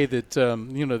first day that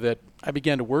that I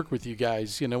began to work with you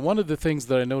guys, one of the things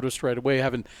that I noticed right away,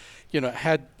 having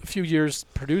had a few years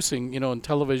producing, in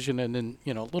television and then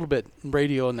a little bit in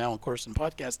radio and now of course in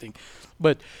podcasting,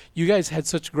 but you guys had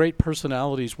such great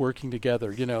personalities working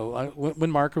together.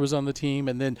 When Marco was on the team,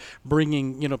 and then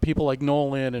bringing people like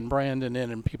Noel in and Brandon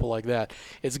in and people like that.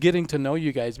 It's getting to know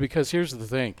you guys, because here's the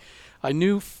thing, I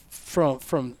knew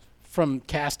from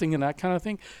casting and that kind of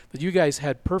thing, that you guys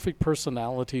had perfect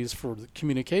personalities for the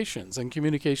communications, and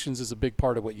communications is a big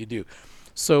part of what you do.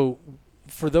 So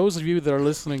for those of you that are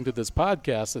listening to this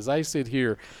podcast, as I sit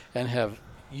here and have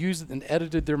used and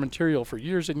edited their material for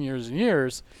years and years and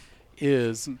years,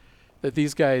 is that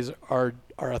these guys are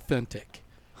authentic.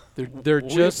 They're We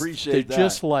just appreciate that.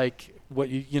 just like what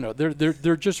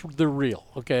they're real,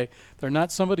 okay? They're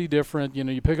not somebody different.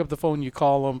 You pick up the phone, you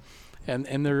call them,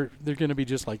 and they're going to be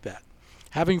just like that.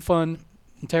 Having fun,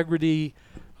 integrity,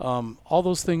 all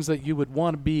those things that you would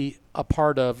want to be a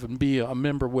part of and be a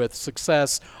member with,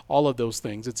 success, all of those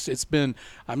things. It's been,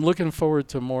 I'm looking forward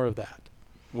to more of that.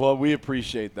 Well, we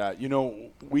appreciate that.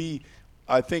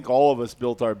 I think all of us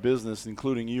built our business,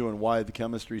 including you, and why the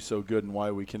chemistry is so good and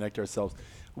why we connect ourselves.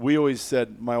 We always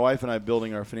said, my wife and I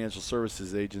building our financial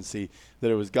services agency, that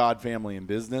it was God, family, and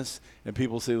business. And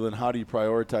people say, well, then how do you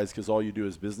prioritize because all you do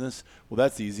is business? Well,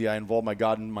 that's easy. I involve my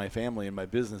God and my family in my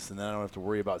business, and then I don't have to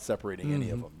worry about separating any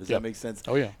of them. Does that make sense?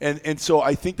 Oh, yeah. And so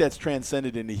I think that's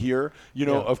transcended into here.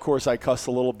 Of course, I cuss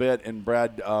a little bit, and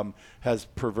Brad has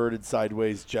perverted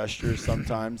sideways gestures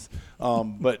sometimes.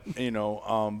 But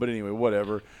anyway,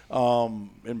 whatever.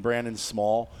 And Brandon's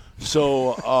small.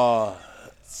 So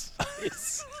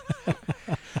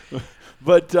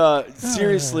but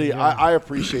seriously, I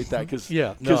appreciate that because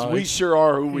we sure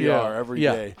are who we are every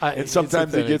day. And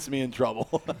sometimes it gets me in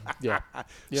trouble.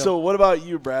 So what about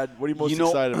you, Brad? What are you most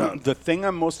excited about? The thing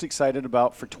I'm most excited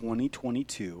about for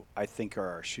 2022, I think, are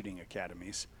our shooting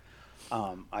academies.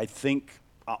 I think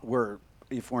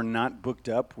if we're not booked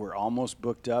up, we're almost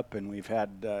booked up, and we've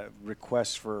had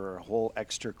requests for whole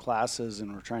extra classes,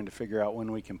 and we're trying to figure out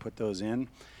when we can put those in.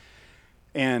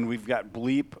 And we've got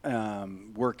Bleep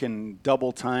working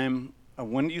double time.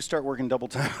 When do you start working double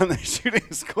time on the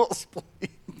shooting schools,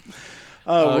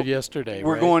 Bleep? Yesterday.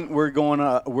 We're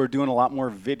doing a lot more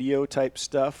video type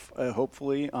stuff,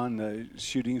 hopefully, on the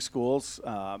shooting schools.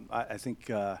 I think,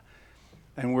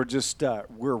 and we're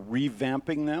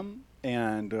revamping them,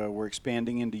 and we're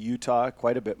expanding into Utah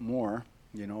quite a bit more.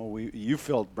 Brandon,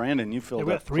 you filled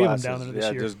up 3 classes. of them down there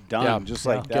this year. Just done, just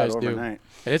like that overnight.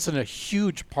 And it's a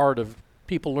huge part of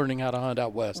people learning how to hunt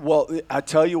out west. Well, I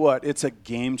tell you what, it's a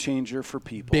game changer for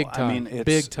people. Big time. I mean, it's,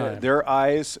 big time. Their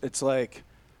eyes, it's like,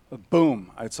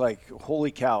 boom. It's like,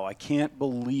 holy cow, I can't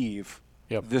believe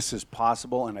this is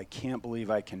possible, and I can't believe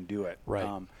I can do it.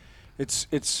 Right.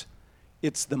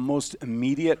 It's the most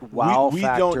immediate wow we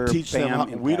factor. Don't teach them how,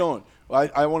 impact. we don't.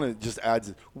 I want to just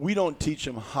add, we don't teach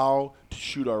them how to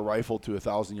shoot our rifle to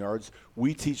 1,000 yards.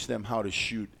 We teach them how to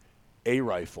shoot a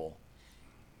rifle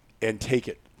and take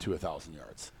it to 1,000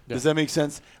 yards. Does that make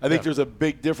sense? I think there's a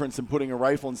big difference in putting a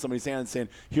rifle in somebody's hand and saying,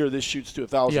 here, this shoots to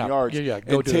 1,000 yards.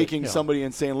 And taking somebody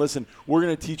and saying, listen, we're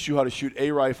going to teach you how to shoot a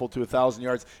rifle to 1,000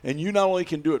 yards. And you not only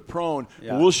can do it prone,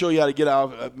 but we'll show you how to get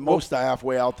out most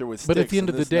halfway out there with sticks. But at the end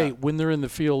of the day, when they're in the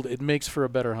field, it makes for a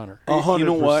better hunter. 100%. You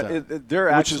know what?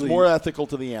 They're which is more ethical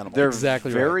to the animal. They're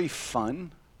exactly very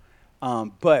fun.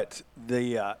 But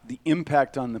the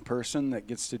impact on the person that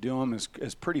gets to do them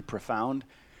is pretty profound.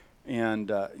 And,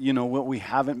 what we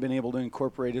haven't been able to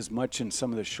incorporate as much in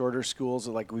some of the shorter schools,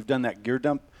 like we've done that gear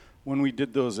dump. When we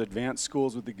did those advanced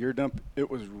schools with the gear dump, it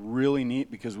was really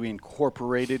neat because we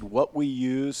incorporated what we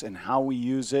use and how we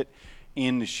use it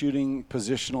in the shooting,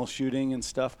 positional shooting and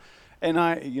stuff. And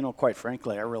quite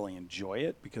frankly, I really enjoy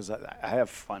it because I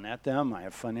have fun at them. I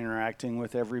have fun interacting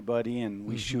with everybody, and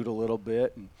we shoot a little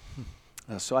bit.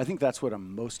 And so I think that's what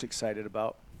I'm most excited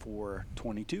about for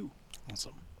 22.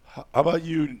 Awesome. How about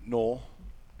you, Noel?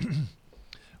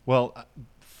 Well,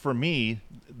 for me,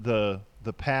 the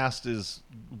past is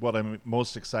what I'm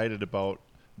most excited about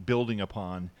building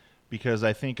upon, because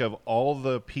I think of all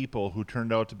the people who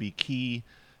turned out to be key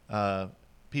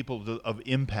people of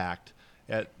impact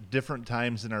at different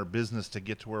times in our business to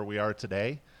get to where we are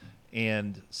today.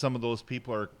 And some of those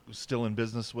people are still in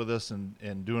business with us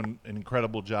and doing an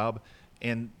incredible job.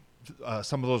 And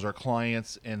some of those are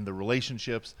clients and the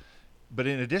relationships. But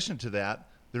in addition to that,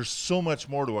 there's so much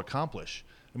more to accomplish.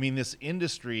 I mean, this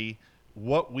industry,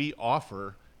 what we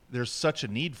offer, there's such a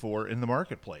need for in the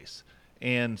marketplace.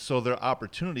 And so their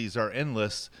opportunities are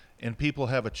endless, and people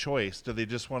have a choice. Do they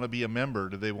just want to be a member?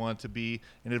 Do they want to be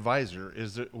an advisor?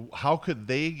 How could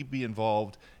they be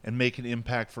involved and make an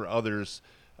impact for others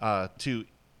to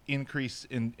increase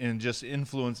and just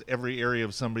influence every area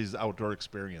of somebody's outdoor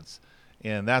experience?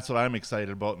 And that's what I'm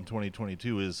excited about in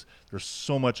 2022 is there's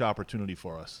so much opportunity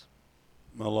for us.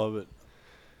 I love it.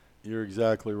 You're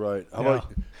exactly right. How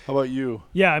about you?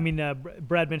 Yeah, I mean,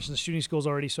 Brad mentioned the shooting schools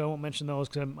already, so I won't mention those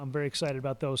because I'm very excited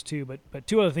about those too. But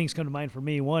 2 other things come to mind for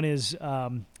me. One is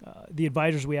the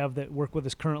advisors we have that work with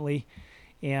us currently,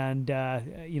 and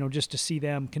just to see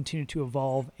them continue to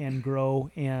evolve and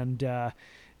grow, and the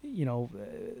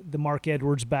Mark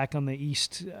Edwards back on the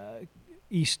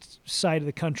east side of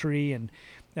the country, and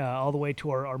all the way to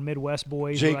our Midwest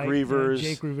boys. Jake right? Reavers.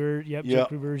 Jake Reavers, yep. Jake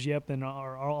Reavers, yep. And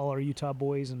all our Utah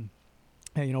boys, and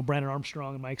Brandon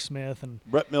Armstrong and Mike Smith and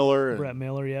Brett Miller,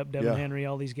 yep. Devin Henry,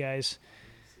 all these guys.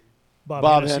 Bob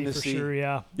Hennessy, Hennessy. for sure.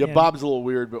 Yeah. Yeah, And Bob's a little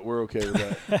weird, but we're okay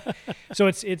with that. So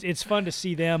it's fun to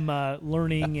see them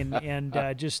learning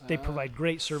and just they provide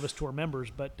great service to our members.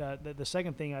 But the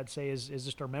second thing I'd say is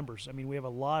just our members. I mean, we have a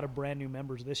lot of brand new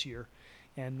members this year,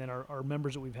 and then our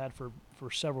members that we've had for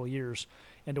several years,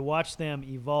 and to watch them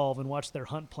evolve and watch their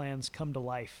hunt plans come to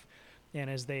life. And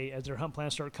as their hunt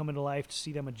plans start coming to life, to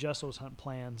see them adjust those hunt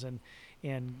plans and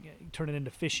turn it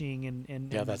into fishing and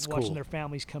that's watching cool. their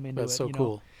families come into That's it. so you know?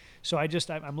 cool. So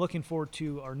I'm looking forward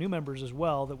to our new members as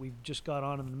well that we've just got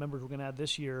on, and the members we're going to add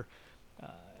this year,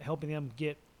 helping them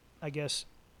get, I guess,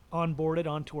 onboarded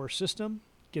onto our system,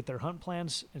 get their hunt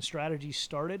plans and strategies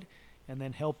started, and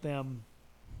then help them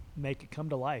make it come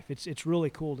to life. It's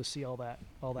really cool to see all that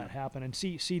happen and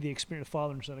see the experience,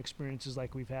 father and son experiences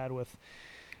like we've had with,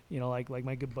 like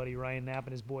my good buddy Ryan Knapp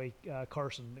and his boy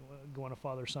Carson going a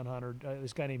father-son hunt, or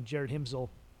this guy named Jared Himsel,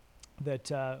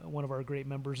 that one of our great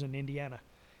members in Indiana,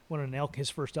 went on his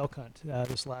first elk hunt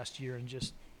this last year and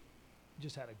just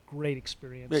had a great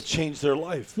experience. It changed their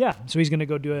life. Yeah, so he's going to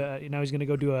go do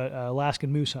a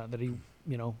Alaskan moose hunt that he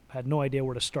had no idea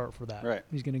where to start for that. Right.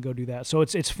 He's going to go do that. So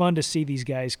it's fun to see these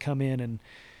guys come in, and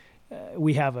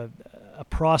we have a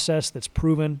process that's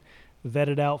proven,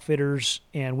 vetted outfitters,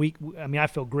 and I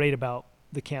feel great about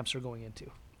the camps they're going into.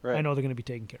 Right. I know they're going to be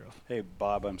taken care of. Hey,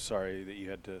 Bob, I'm sorry that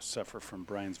you had to suffer from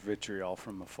Brian's vitriol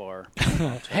from afar.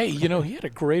 Hey, he had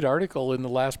a great article in the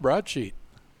last broadsheet.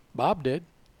 Bob did.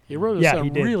 He wrote us Yeah, a he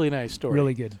did. really nice story.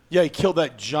 Really good. Yeah, he killed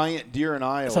that giant deer in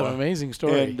Iowa. It's an amazing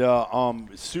story.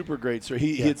 And super great story.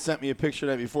 He had sent me a picture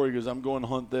the night before. He goes, I'm going to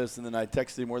hunt this. And then I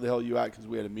texted him, where the hell are you at? Because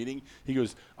we had a meeting. He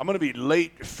goes, I'm going to be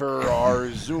late for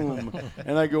our Zoom.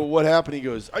 And I go, what happened? He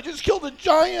goes, I just killed a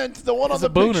giant, the one It's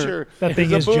on a the booner. picture. That thing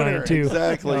It's a is booner. giant, too.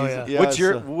 Exactly. Oh,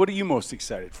 yeah. What are you most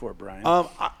excited for, Brian?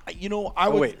 I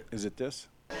would. wait, is it this?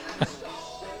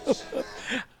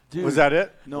 Dude, Was that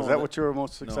it? No, Was that that- what you were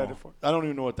most no. excited for? I don't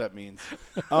even know what that means.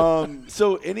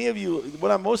 So any of you,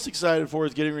 what I'm most excited for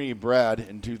is getting ready to Brad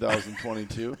in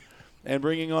 2022 and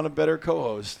bringing on a better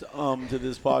co-host to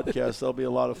this podcast. That'll be a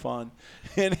lot of fun.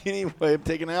 And anyway, I'm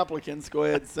taking applicants. Go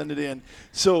ahead and send it in.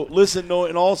 So listen, no,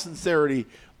 in all sincerity,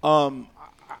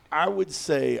 I would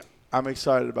say I'm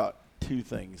excited about two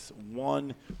things.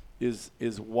 One is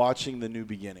watching the new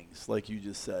beginnings, like you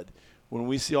just said. When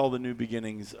we see all the new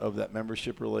beginnings of that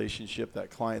membership relationship, that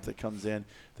client that comes in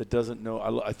that doesn't know,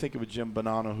 I think of a Jim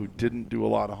Bonanno who didn't do a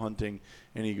lot of hunting,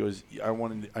 and he goes,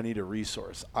 I need a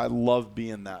resource. I love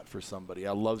being that for somebody.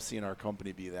 I love seeing our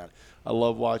company be that. I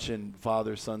love watching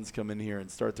father-sons come in here and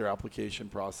start their application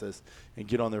process and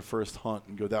get on their first hunt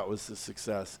and go, that was a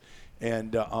success.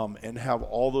 And have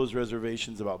all those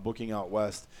reservations about booking out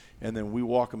west, and then we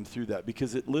walk them through that,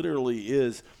 because it literally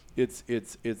is.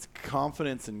 It's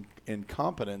confidence and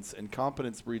competence, and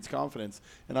competence breeds confidence,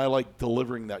 and I like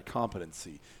delivering that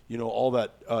competency, all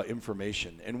that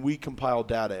information. And we compile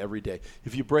data every day.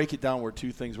 If you break it down, we're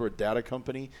two things. We're a data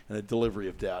company and a delivery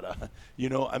of data.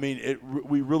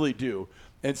 We really do.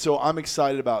 And so I'm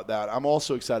excited about that. I'm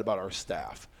also excited about our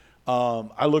staff.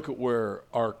 I look at where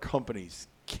our companies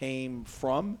came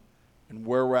from and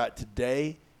where we're at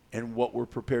today and what we're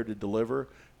prepared to deliver.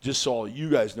 Just so all you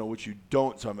guys know, what you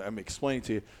don't, so I'm explaining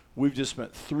to you, we've just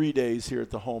spent 3 days here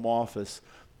at the home office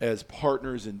as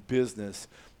partners in business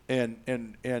and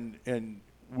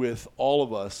with all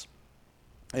of us,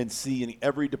 and seeing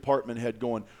every department head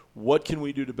going, what can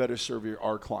we do to better serve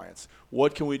our clients?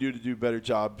 What can we do to do a better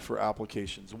job for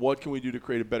applications? What can we do to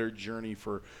create a better journey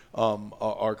for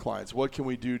our clients? What can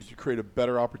we do to create a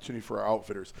better opportunity for our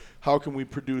outfitters? How can we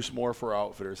produce more for our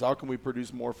outfitters? How can we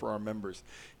produce more for our members?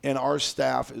 And our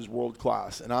staff is world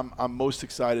class, and I'm most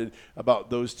excited about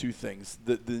those two things,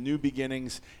 the new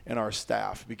beginnings and our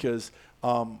staff, because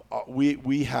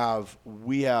we have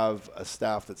a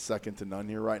staff that's second to none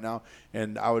here right now,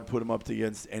 and I would put them up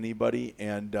against anybody.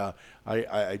 And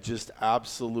I just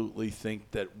absolutely think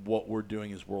that what we're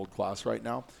doing is world class right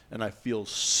now, and I feel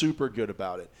super good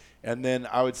about it. And then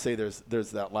I would say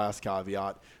there's that last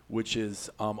caveat, which is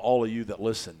all of you that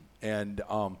listen. And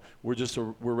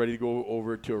we're ready to go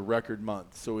over to a record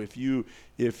month. So if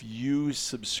you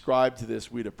subscribe to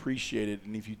this, we'd appreciate it.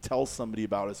 And if you tell somebody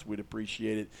about us, we'd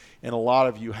appreciate it. And a lot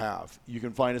of you have. You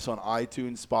can find us on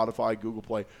iTunes, Spotify, Google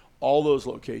Play, all those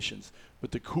locations.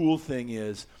 But the cool thing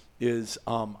is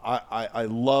I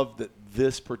love that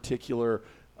this particular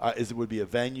it would be a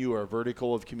venue or a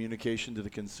vertical of communication to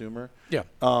the consumer. Yeah.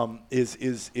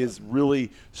 Is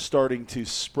really starting to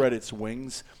spread its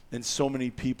wings, and so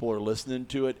many people are listening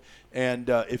to it. And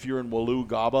if you're in Walu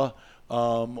Gaba,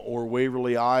 or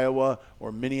Waverly, Iowa,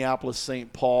 or Minneapolis,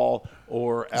 St. Paul,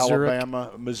 or Zurich.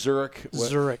 Alabama, Zurich,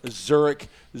 Zurich.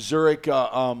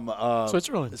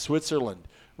 Switzerland,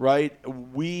 right?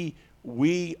 We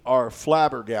are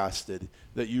flabbergasted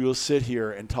that you will sit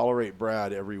here and tolerate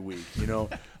Brad every week. No.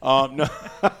 I'm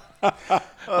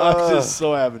just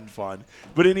so having fun.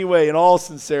 But anyway, in all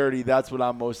sincerity, that's what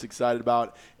I'm most excited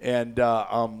about. And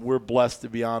we're blessed to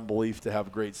beyond belief to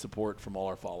have great support from all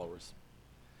our followers.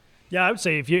 Yeah, I would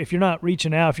say if you're not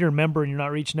reaching out, if you're a member and you're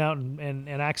not reaching out and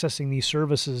accessing these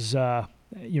services,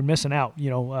 you're missing out.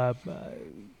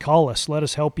 Call us. Let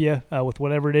us help you with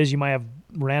whatever it is. You might have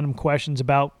random questions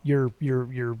about your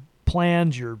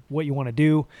plans, what you want to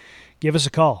do. Give us a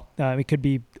call. It could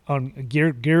be on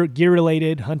gear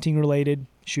related, hunting related,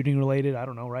 shooting related. I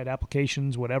don't know, right?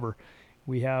 Applications, whatever.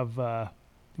 We've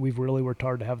really worked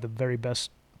hard to have the very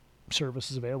best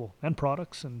services available and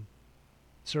products and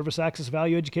service access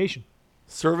value education.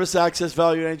 Service access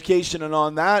value and education. And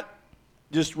on that,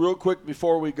 just real quick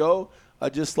before we go,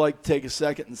 I'd just like to take a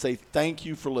second and say thank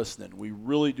you for listening. We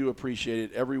really do appreciate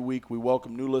it. Every week we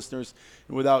welcome new listeners,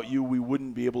 and without you, we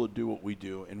wouldn't be able to do what we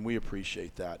do, and we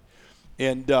appreciate that.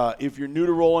 And if you're new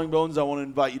to Rolling Bones, I want to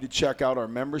invite you to check out our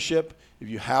membership. If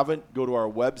you haven't, go to our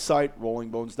website,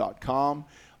 rollingbones.com,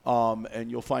 and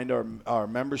you'll find our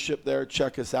membership there.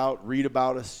 Check us out, read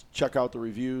about us, check out the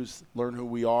reviews, learn who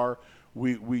we are.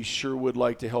 We sure would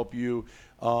like to help you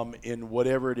in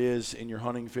whatever it is in your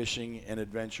hunting, fishing, and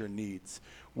adventure needs.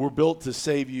 We're built to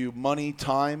save you money,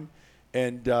 time,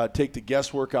 and take the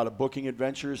guesswork out of booking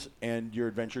adventures and your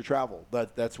adventure travel.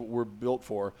 That's what we're built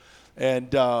for.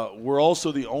 And we're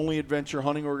also the only adventure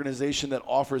hunting organization that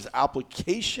offers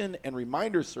application and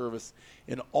reminder service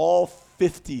in all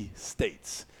 50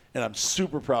 states. And I'm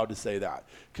super proud to say that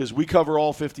because we cover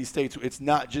all 50 states. It's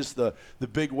not just the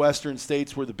big western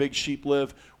states where the big sheep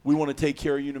live. We want to take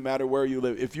care of you no matter where you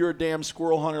live. If you're a damn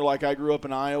squirrel hunter like I grew up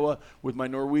in Iowa with my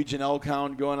Norwegian elk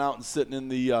hound going out and sitting in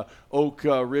the oak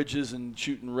ridges and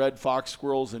shooting red fox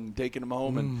squirrels and taking them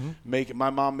home and making, my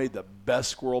mom made the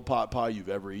best squirrel pot pie you've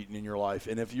ever eaten in your life.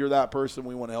 And if you're that person,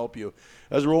 we want to help you.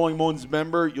 As a Rolling Bones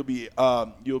member, you'll be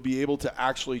able to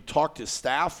actually talk to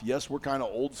staff. Yes, we're kind of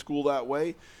old school that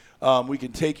way. We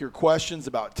can take your questions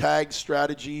about tags,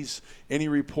 strategies, any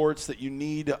reports that you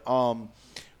need.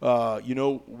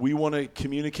 We want to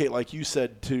communicate, like you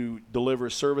said, to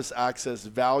deliver service access,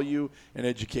 value, and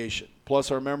education. Plus,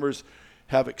 our members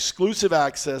have exclusive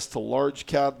access to the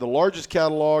largest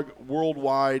catalog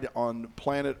worldwide on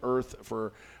planet Earth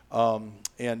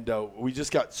we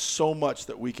just got so much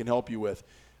that we can help you with.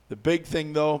 The big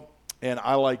thing, though, and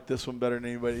I like this one better than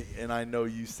anybody, and I know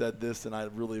you said this, and I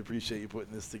really appreciate you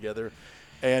putting this together.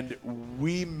 And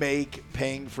we make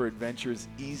paying for adventures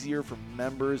easier for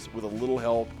members with a little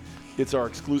help. It's our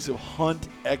exclusive Hunt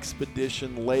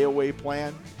Expedition layaway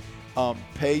plan.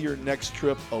 Pay your next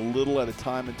trip a little at a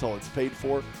time until it's paid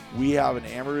for. We have an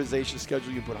amortization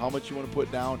schedule. You put how much you want to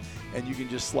put down, and you can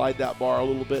just slide that bar a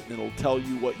little bit, and it'll tell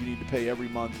you what you need to pay every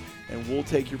month. And we'll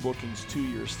take your bookings 2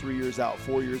 years, 3 years out,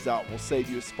 4 years out. We'll save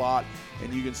you a spot,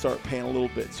 and you can start paying a little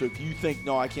bit. So if you think,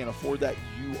 no, I can't afford that,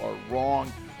 you are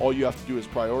wrong. All you have to do is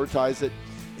prioritize it.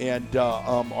 And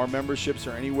our memberships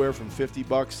are anywhere from $50,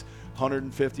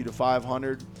 $150 to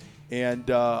 $500. And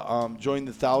join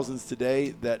the thousands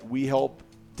today that we help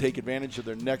take advantage of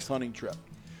their next hunting trip.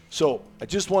 So I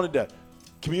just wanted to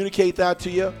communicate that to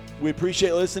you. We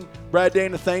appreciate listening. Brad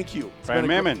Dana, thank you.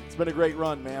 It's been a great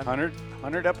run, man.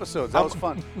 100 episodes. That was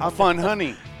fun. Fun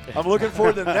hunting. I'm looking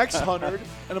forward to the next 100,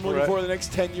 and I'm looking forward to the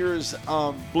next 10 years.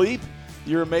 Bleep,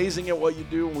 you're amazing at what you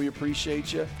do, and we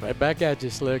appreciate you. Right back at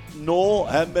you, Slick. Noel,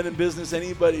 I haven't been in business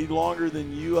anybody longer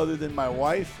than you other than my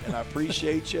wife, and I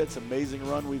appreciate you. It's an amazing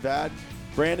run we've had.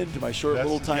 Brandon, to my short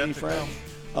little tiny friend.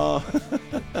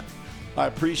 I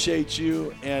appreciate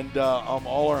you and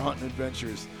all our hunting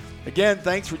adventures. Again,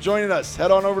 thanks for joining us.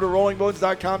 Head on over to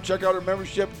rollingbones.com. Check out our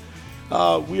membership.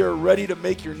 We are ready to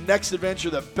make your next adventure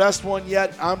the best one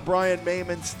yet. I'm Brian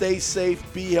Mayman. Stay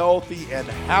safe, be healthy, and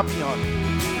happy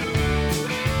hunting.